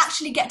 And you'll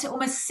actually get to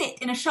almost sit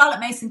in a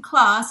Charlotte Mason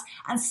class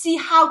and see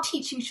how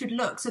teaching should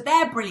look. So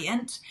they're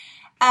brilliant.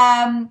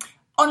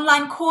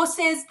 Online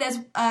courses, there's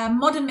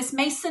Modern Miss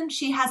Mason.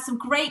 She has some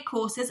great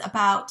courses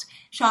about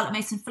Charlotte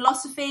Mason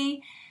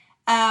philosophy.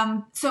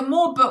 So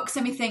more books,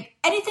 let me think.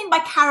 Anything by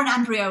Karen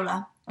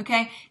Andreola.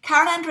 Okay,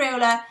 Karen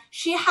Andreola,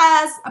 she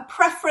has a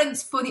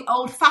preference for the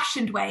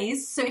old-fashioned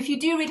ways. So if you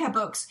do read her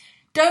books,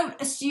 don't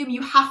assume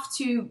you have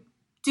to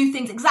do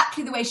things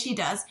exactly the way she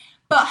does.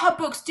 But her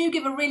books do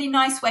give a really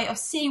nice way of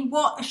seeing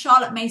what a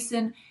Charlotte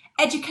Mason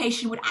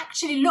education would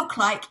actually look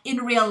like in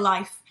real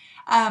life,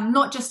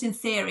 not just in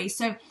theory.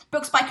 So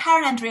books by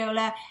Karen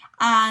Andreola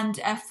and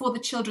For the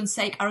Children's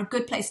Sake are a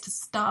good place to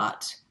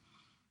start.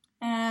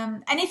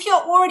 And if you're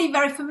already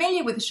very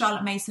familiar with the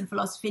Charlotte Mason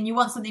philosophy and you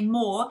want something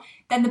more,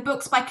 then the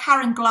books by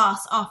Karen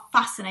Glass are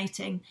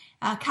fascinating.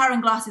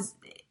 Karen Glass is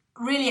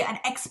really an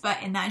expert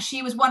in that. And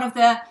she was one of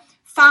the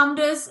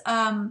founders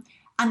and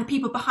the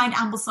people behind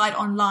Ambleside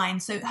Online.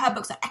 So her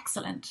books are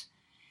excellent.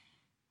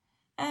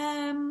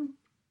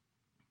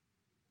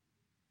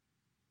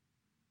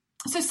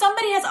 So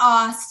somebody has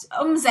asked,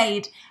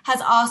 Zaid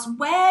has asked,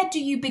 where do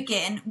you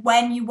begin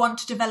when you want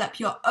to develop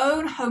your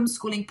own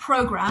homeschooling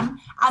program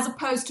as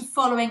opposed to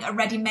following a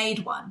ready-made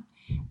one?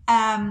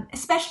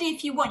 Especially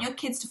if you want your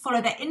kids to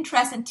follow their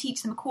interests and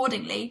teach them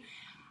accordingly.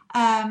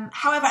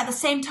 However, at the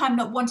same time,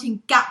 not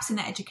wanting gaps in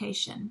their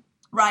education,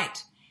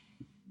 right?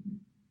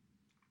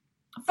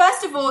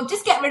 First of all,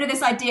 just get rid of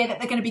this idea that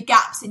there are going to be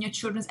gaps in your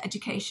children's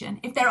education.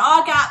 If there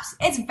are gaps,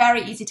 it's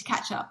very easy to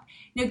catch up.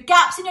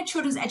 Gaps in your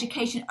children's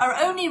education are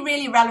only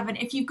really relevant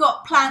if you've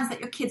got plans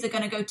that your kids are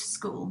going to go to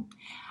school.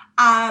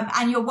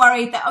 And you're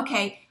worried that,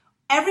 okay,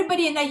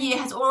 everybody in their year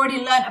has already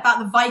learned about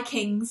the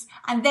Vikings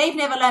and they've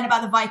never learned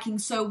about the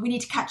Vikings, so we need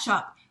to catch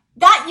up.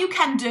 That you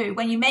can do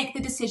when you make the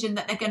decision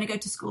that they're going to go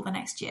to school the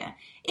next year.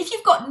 If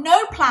you've got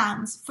no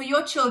plans for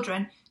your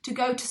children to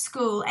go to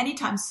school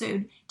anytime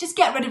soon, just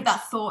get rid of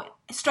that thought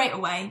straight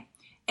away.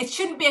 It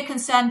shouldn't be a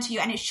concern to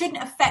you and it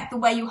shouldn't affect the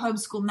way you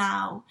homeschool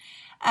now.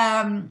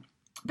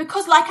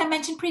 Because like I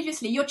mentioned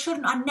previously, your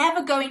children are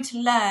never going to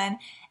learn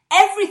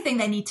everything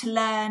they need to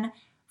learn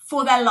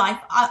for their life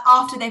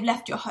after they've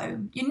left your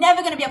home. You're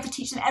never going to be able to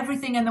teach them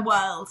everything in the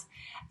world.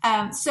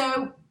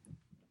 So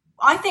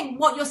I think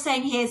what you're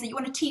saying here is that you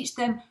want to teach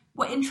them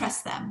what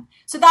interests them.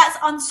 So that's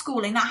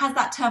unschooling. That has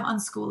that term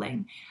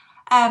unschooling.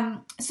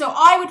 So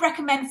I would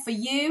recommend for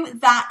you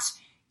that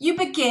you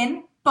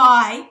begin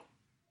by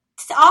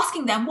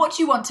asking them what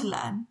you want to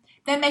learn.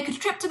 Then make a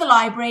trip to the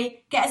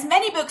library, get as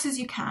many books as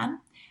you can,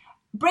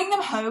 bring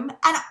them home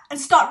and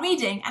start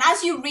reading. And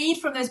as you read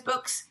from those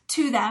books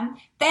to them,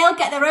 they'll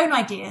get their own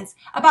ideas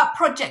about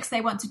projects they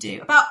want to do,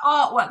 about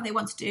artwork they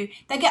want to do.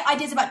 They'll get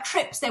ideas about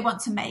trips they want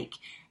to make.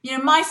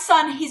 My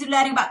son, he's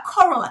learning about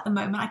coral at the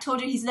moment. I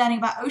told you he's learning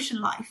about ocean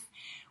life.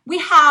 We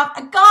have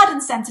a garden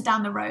centre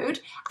down the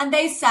road and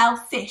they sell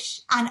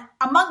fish. And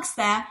amongst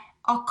there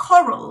are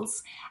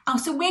corals.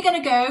 And so we're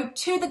going to go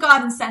to the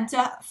garden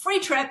centre, free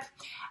trip,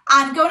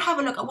 and go and have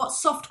a look at what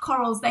soft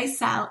corals they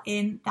sell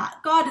in that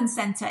garden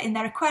centre, in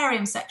their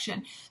aquarium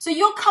section. So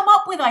you'll come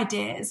up with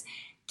ideas.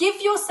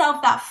 Give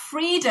yourself that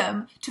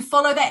freedom to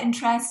follow their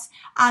interests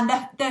and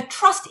the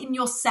trust in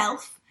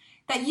yourself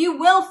that you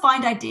will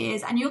find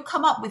ideas and you'll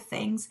come up with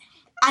things.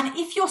 And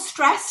if you're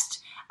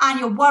stressed and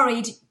you're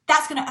worried,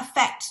 that's going to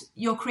affect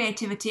your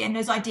creativity and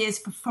those ideas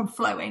from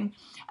flowing.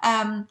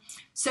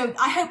 So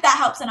I hope that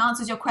helps and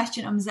answers your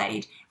question,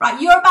 Zaid. Right,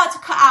 you're about to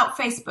cut out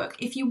Facebook.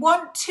 If you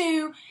want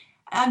to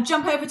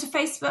jump over to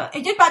Facebook,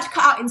 you're about to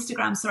cut out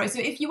Instagram, sorry. So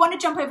if you want to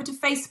jump over to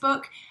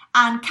Facebook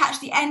and catch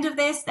the end of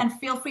this, then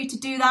feel free to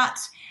do that.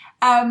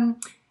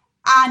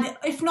 And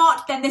if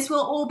not, then this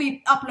will all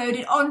be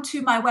uploaded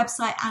onto my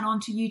website and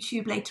onto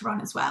YouTube later on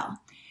as well.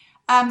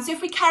 So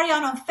if we carry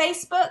on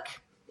Facebook,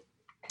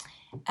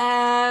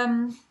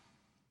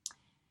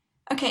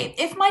 okay,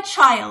 if my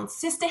child,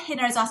 Sister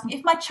Hina is asking,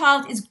 if my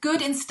child is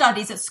good in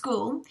studies at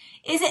school,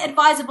 is it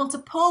advisable to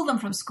pull them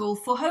from school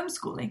for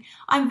homeschooling?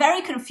 I'm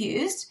very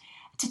confused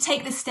to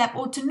take this step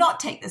or to not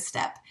take this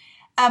step.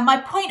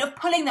 My point of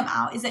pulling them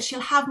out is that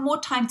she'll have more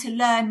time to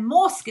learn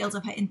more skills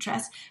of her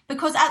interest,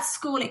 because at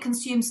school it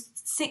consumes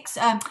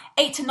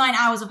 8 to 9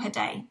 hours of her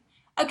day.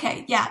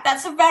 Okay, yeah,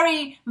 that's a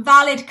very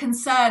valid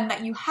concern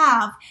that you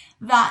have,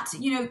 that,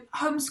 you know,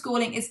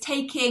 homeschooling is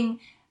taking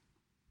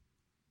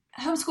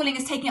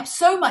up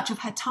so much of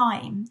her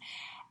time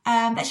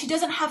that she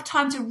doesn't have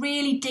time to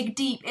really dig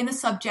deep in the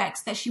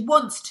subjects that she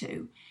wants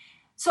to.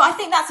 So I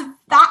think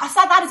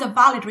that is a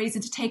valid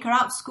reason to take her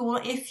out of school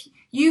if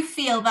you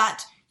feel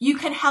that you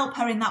can help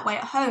her in that way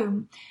at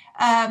home.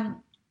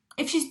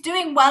 If she's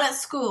doing well at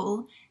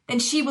school, then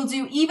she will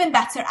do even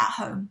better at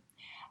home.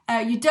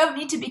 You don't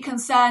need to be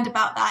concerned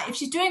about that. If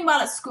she's doing well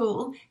at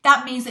school,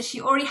 that means that she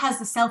already has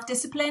the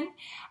self-discipline,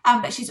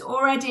 that she's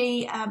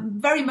already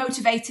very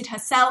motivated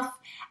herself,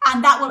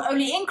 and that will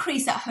only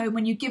increase at home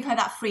when you give her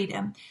that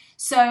freedom.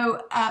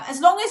 So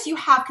as long as you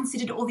have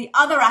considered all the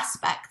other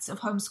aspects of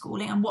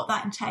homeschooling and what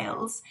that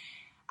entails,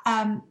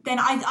 then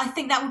I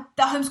think that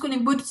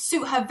homeschooling would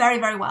suit her very,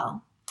 very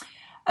well.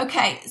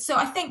 Okay, so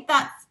I think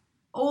that's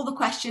all the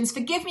questions.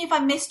 Forgive me if I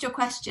missed your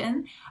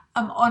question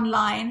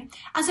online.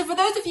 And so for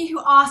those of you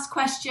who asked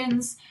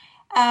questions,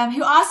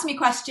 who asked me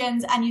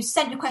questions and you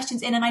sent your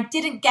questions in and I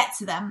didn't get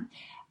to them,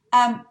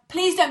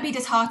 please don't be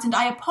disheartened.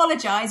 I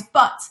apologize,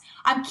 but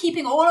I'm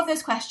keeping all of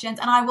those questions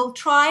and I will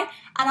try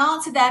and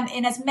answer them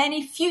in as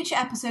many future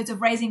episodes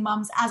of Raising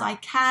Mums as I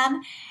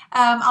can.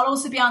 I'll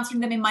also be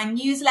answering them in my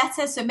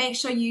newsletter, so make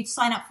sure you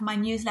sign up for my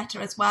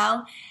newsletter as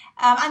well.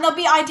 And there'll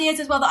be ideas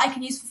as well that I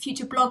can use for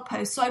future blog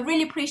posts. So I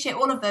really appreciate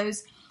all of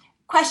those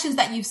questions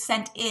that you've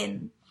sent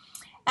in.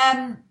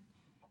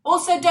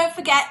 Also, don't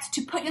forget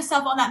to put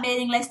yourself on that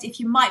mailing list if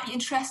you might be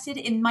interested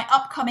in my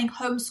upcoming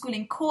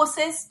homeschooling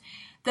courses,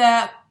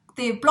 the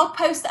blog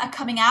posts that are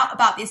coming out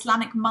about the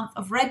Islamic month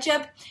of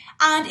Rajab.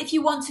 And if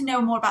you want to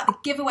know more about the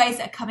giveaways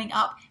that are coming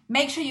up,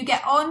 make sure you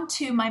get on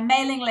to my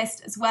mailing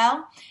list as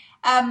well.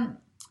 And,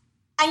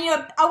 you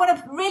know, I want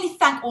to really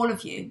thank all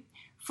of you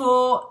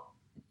for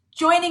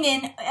joining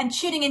in and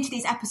tuning into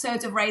these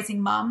episodes of Raising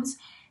Mums.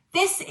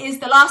 This is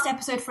the last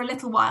episode for a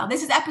little while.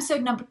 This is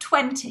episode number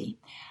 20.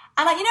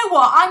 And you know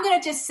what? I'm going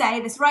to just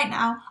say this right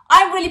now.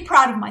 I'm really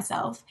proud of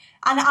myself.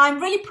 And I'm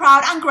really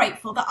proud and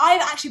grateful that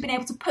I've actually been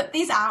able to put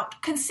these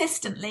out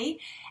consistently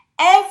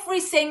every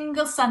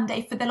single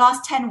Sunday for the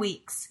last 10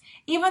 weeks.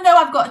 Even though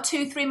I've got a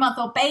 2-3 month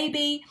old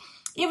baby,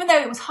 even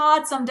though it was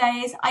hard some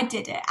days, I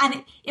did it.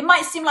 And it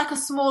might seem like a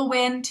small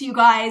win to you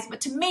guys,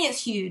 but to me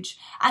it's huge.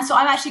 And so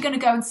I'm actually going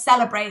to go and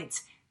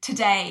celebrate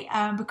today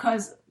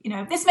because, you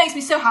know, this makes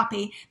me so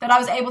happy that I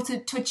was able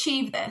to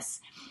achieve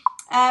this.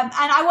 And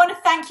I want to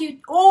thank you,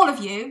 all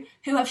of you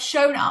who have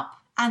shown up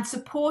and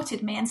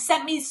supported me and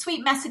sent me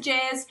sweet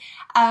messages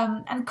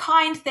and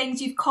kind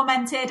things. You've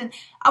commented, and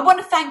I want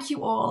to thank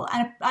you all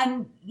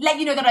and let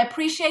you know that I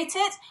appreciate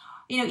it.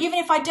 You know, even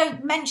if I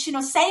don't mention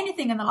or say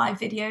anything in the live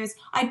videos,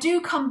 I do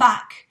come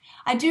back.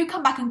 I do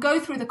come back and go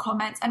through the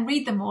comments and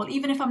read them all,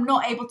 even if I'm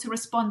not able to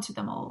respond to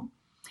them all.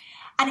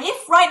 And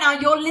if right now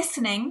you're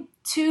listening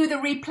to the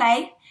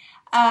replay,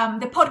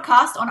 the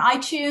podcast on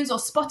iTunes or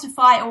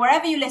Spotify or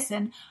wherever you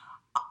listen,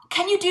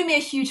 can you do me a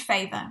huge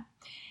favor?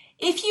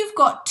 If you've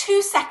got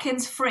 2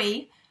 seconds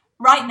free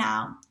right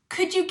now,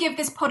 could you give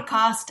this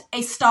podcast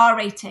a star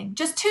rating?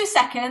 Just 2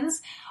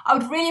 seconds. I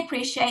would really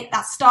appreciate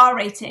that star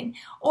rating.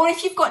 Or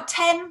if you've got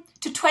 10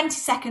 to 20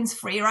 seconds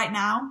free right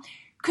now,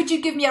 could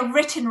you give me a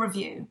written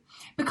review?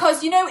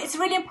 Because, you know, it's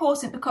really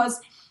important,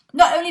 because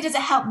not only does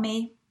it help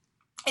me,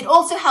 it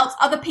also helps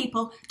other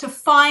people to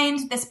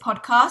find this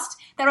podcast.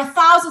 There are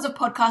thousands of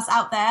podcasts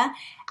out there,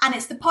 and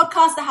it's the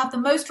podcasts that have the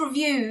most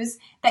reviews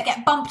that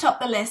get bumped up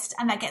the list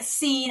and that get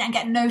seen and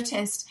get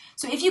noticed.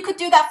 So if you could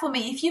do that for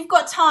me, if you've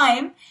got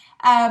time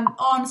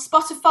on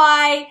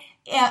Spotify,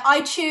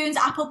 iTunes,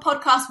 Apple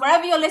Podcasts,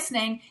 wherever you're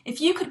listening,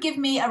 if you could give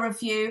me a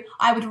review,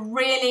 I would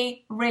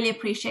really, really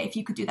appreciate if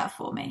you could do that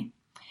for me.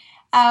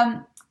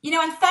 You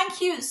know, and thank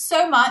you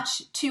so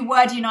much to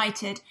Word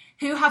United,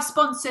 who have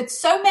sponsored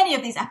so many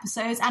of these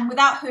episodes and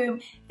without whom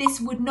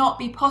this would not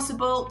be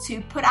possible to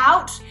put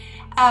out.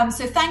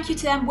 So thank you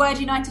to them,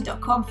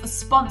 wordunited.com, for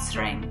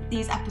sponsoring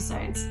these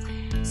episodes.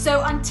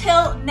 So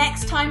until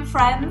next time,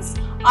 friends,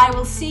 I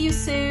will see you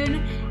soon,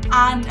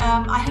 and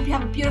I hope you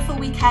have a beautiful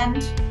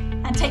weekend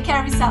and take care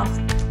of yourselves.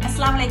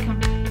 Assalamu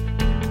alaikum.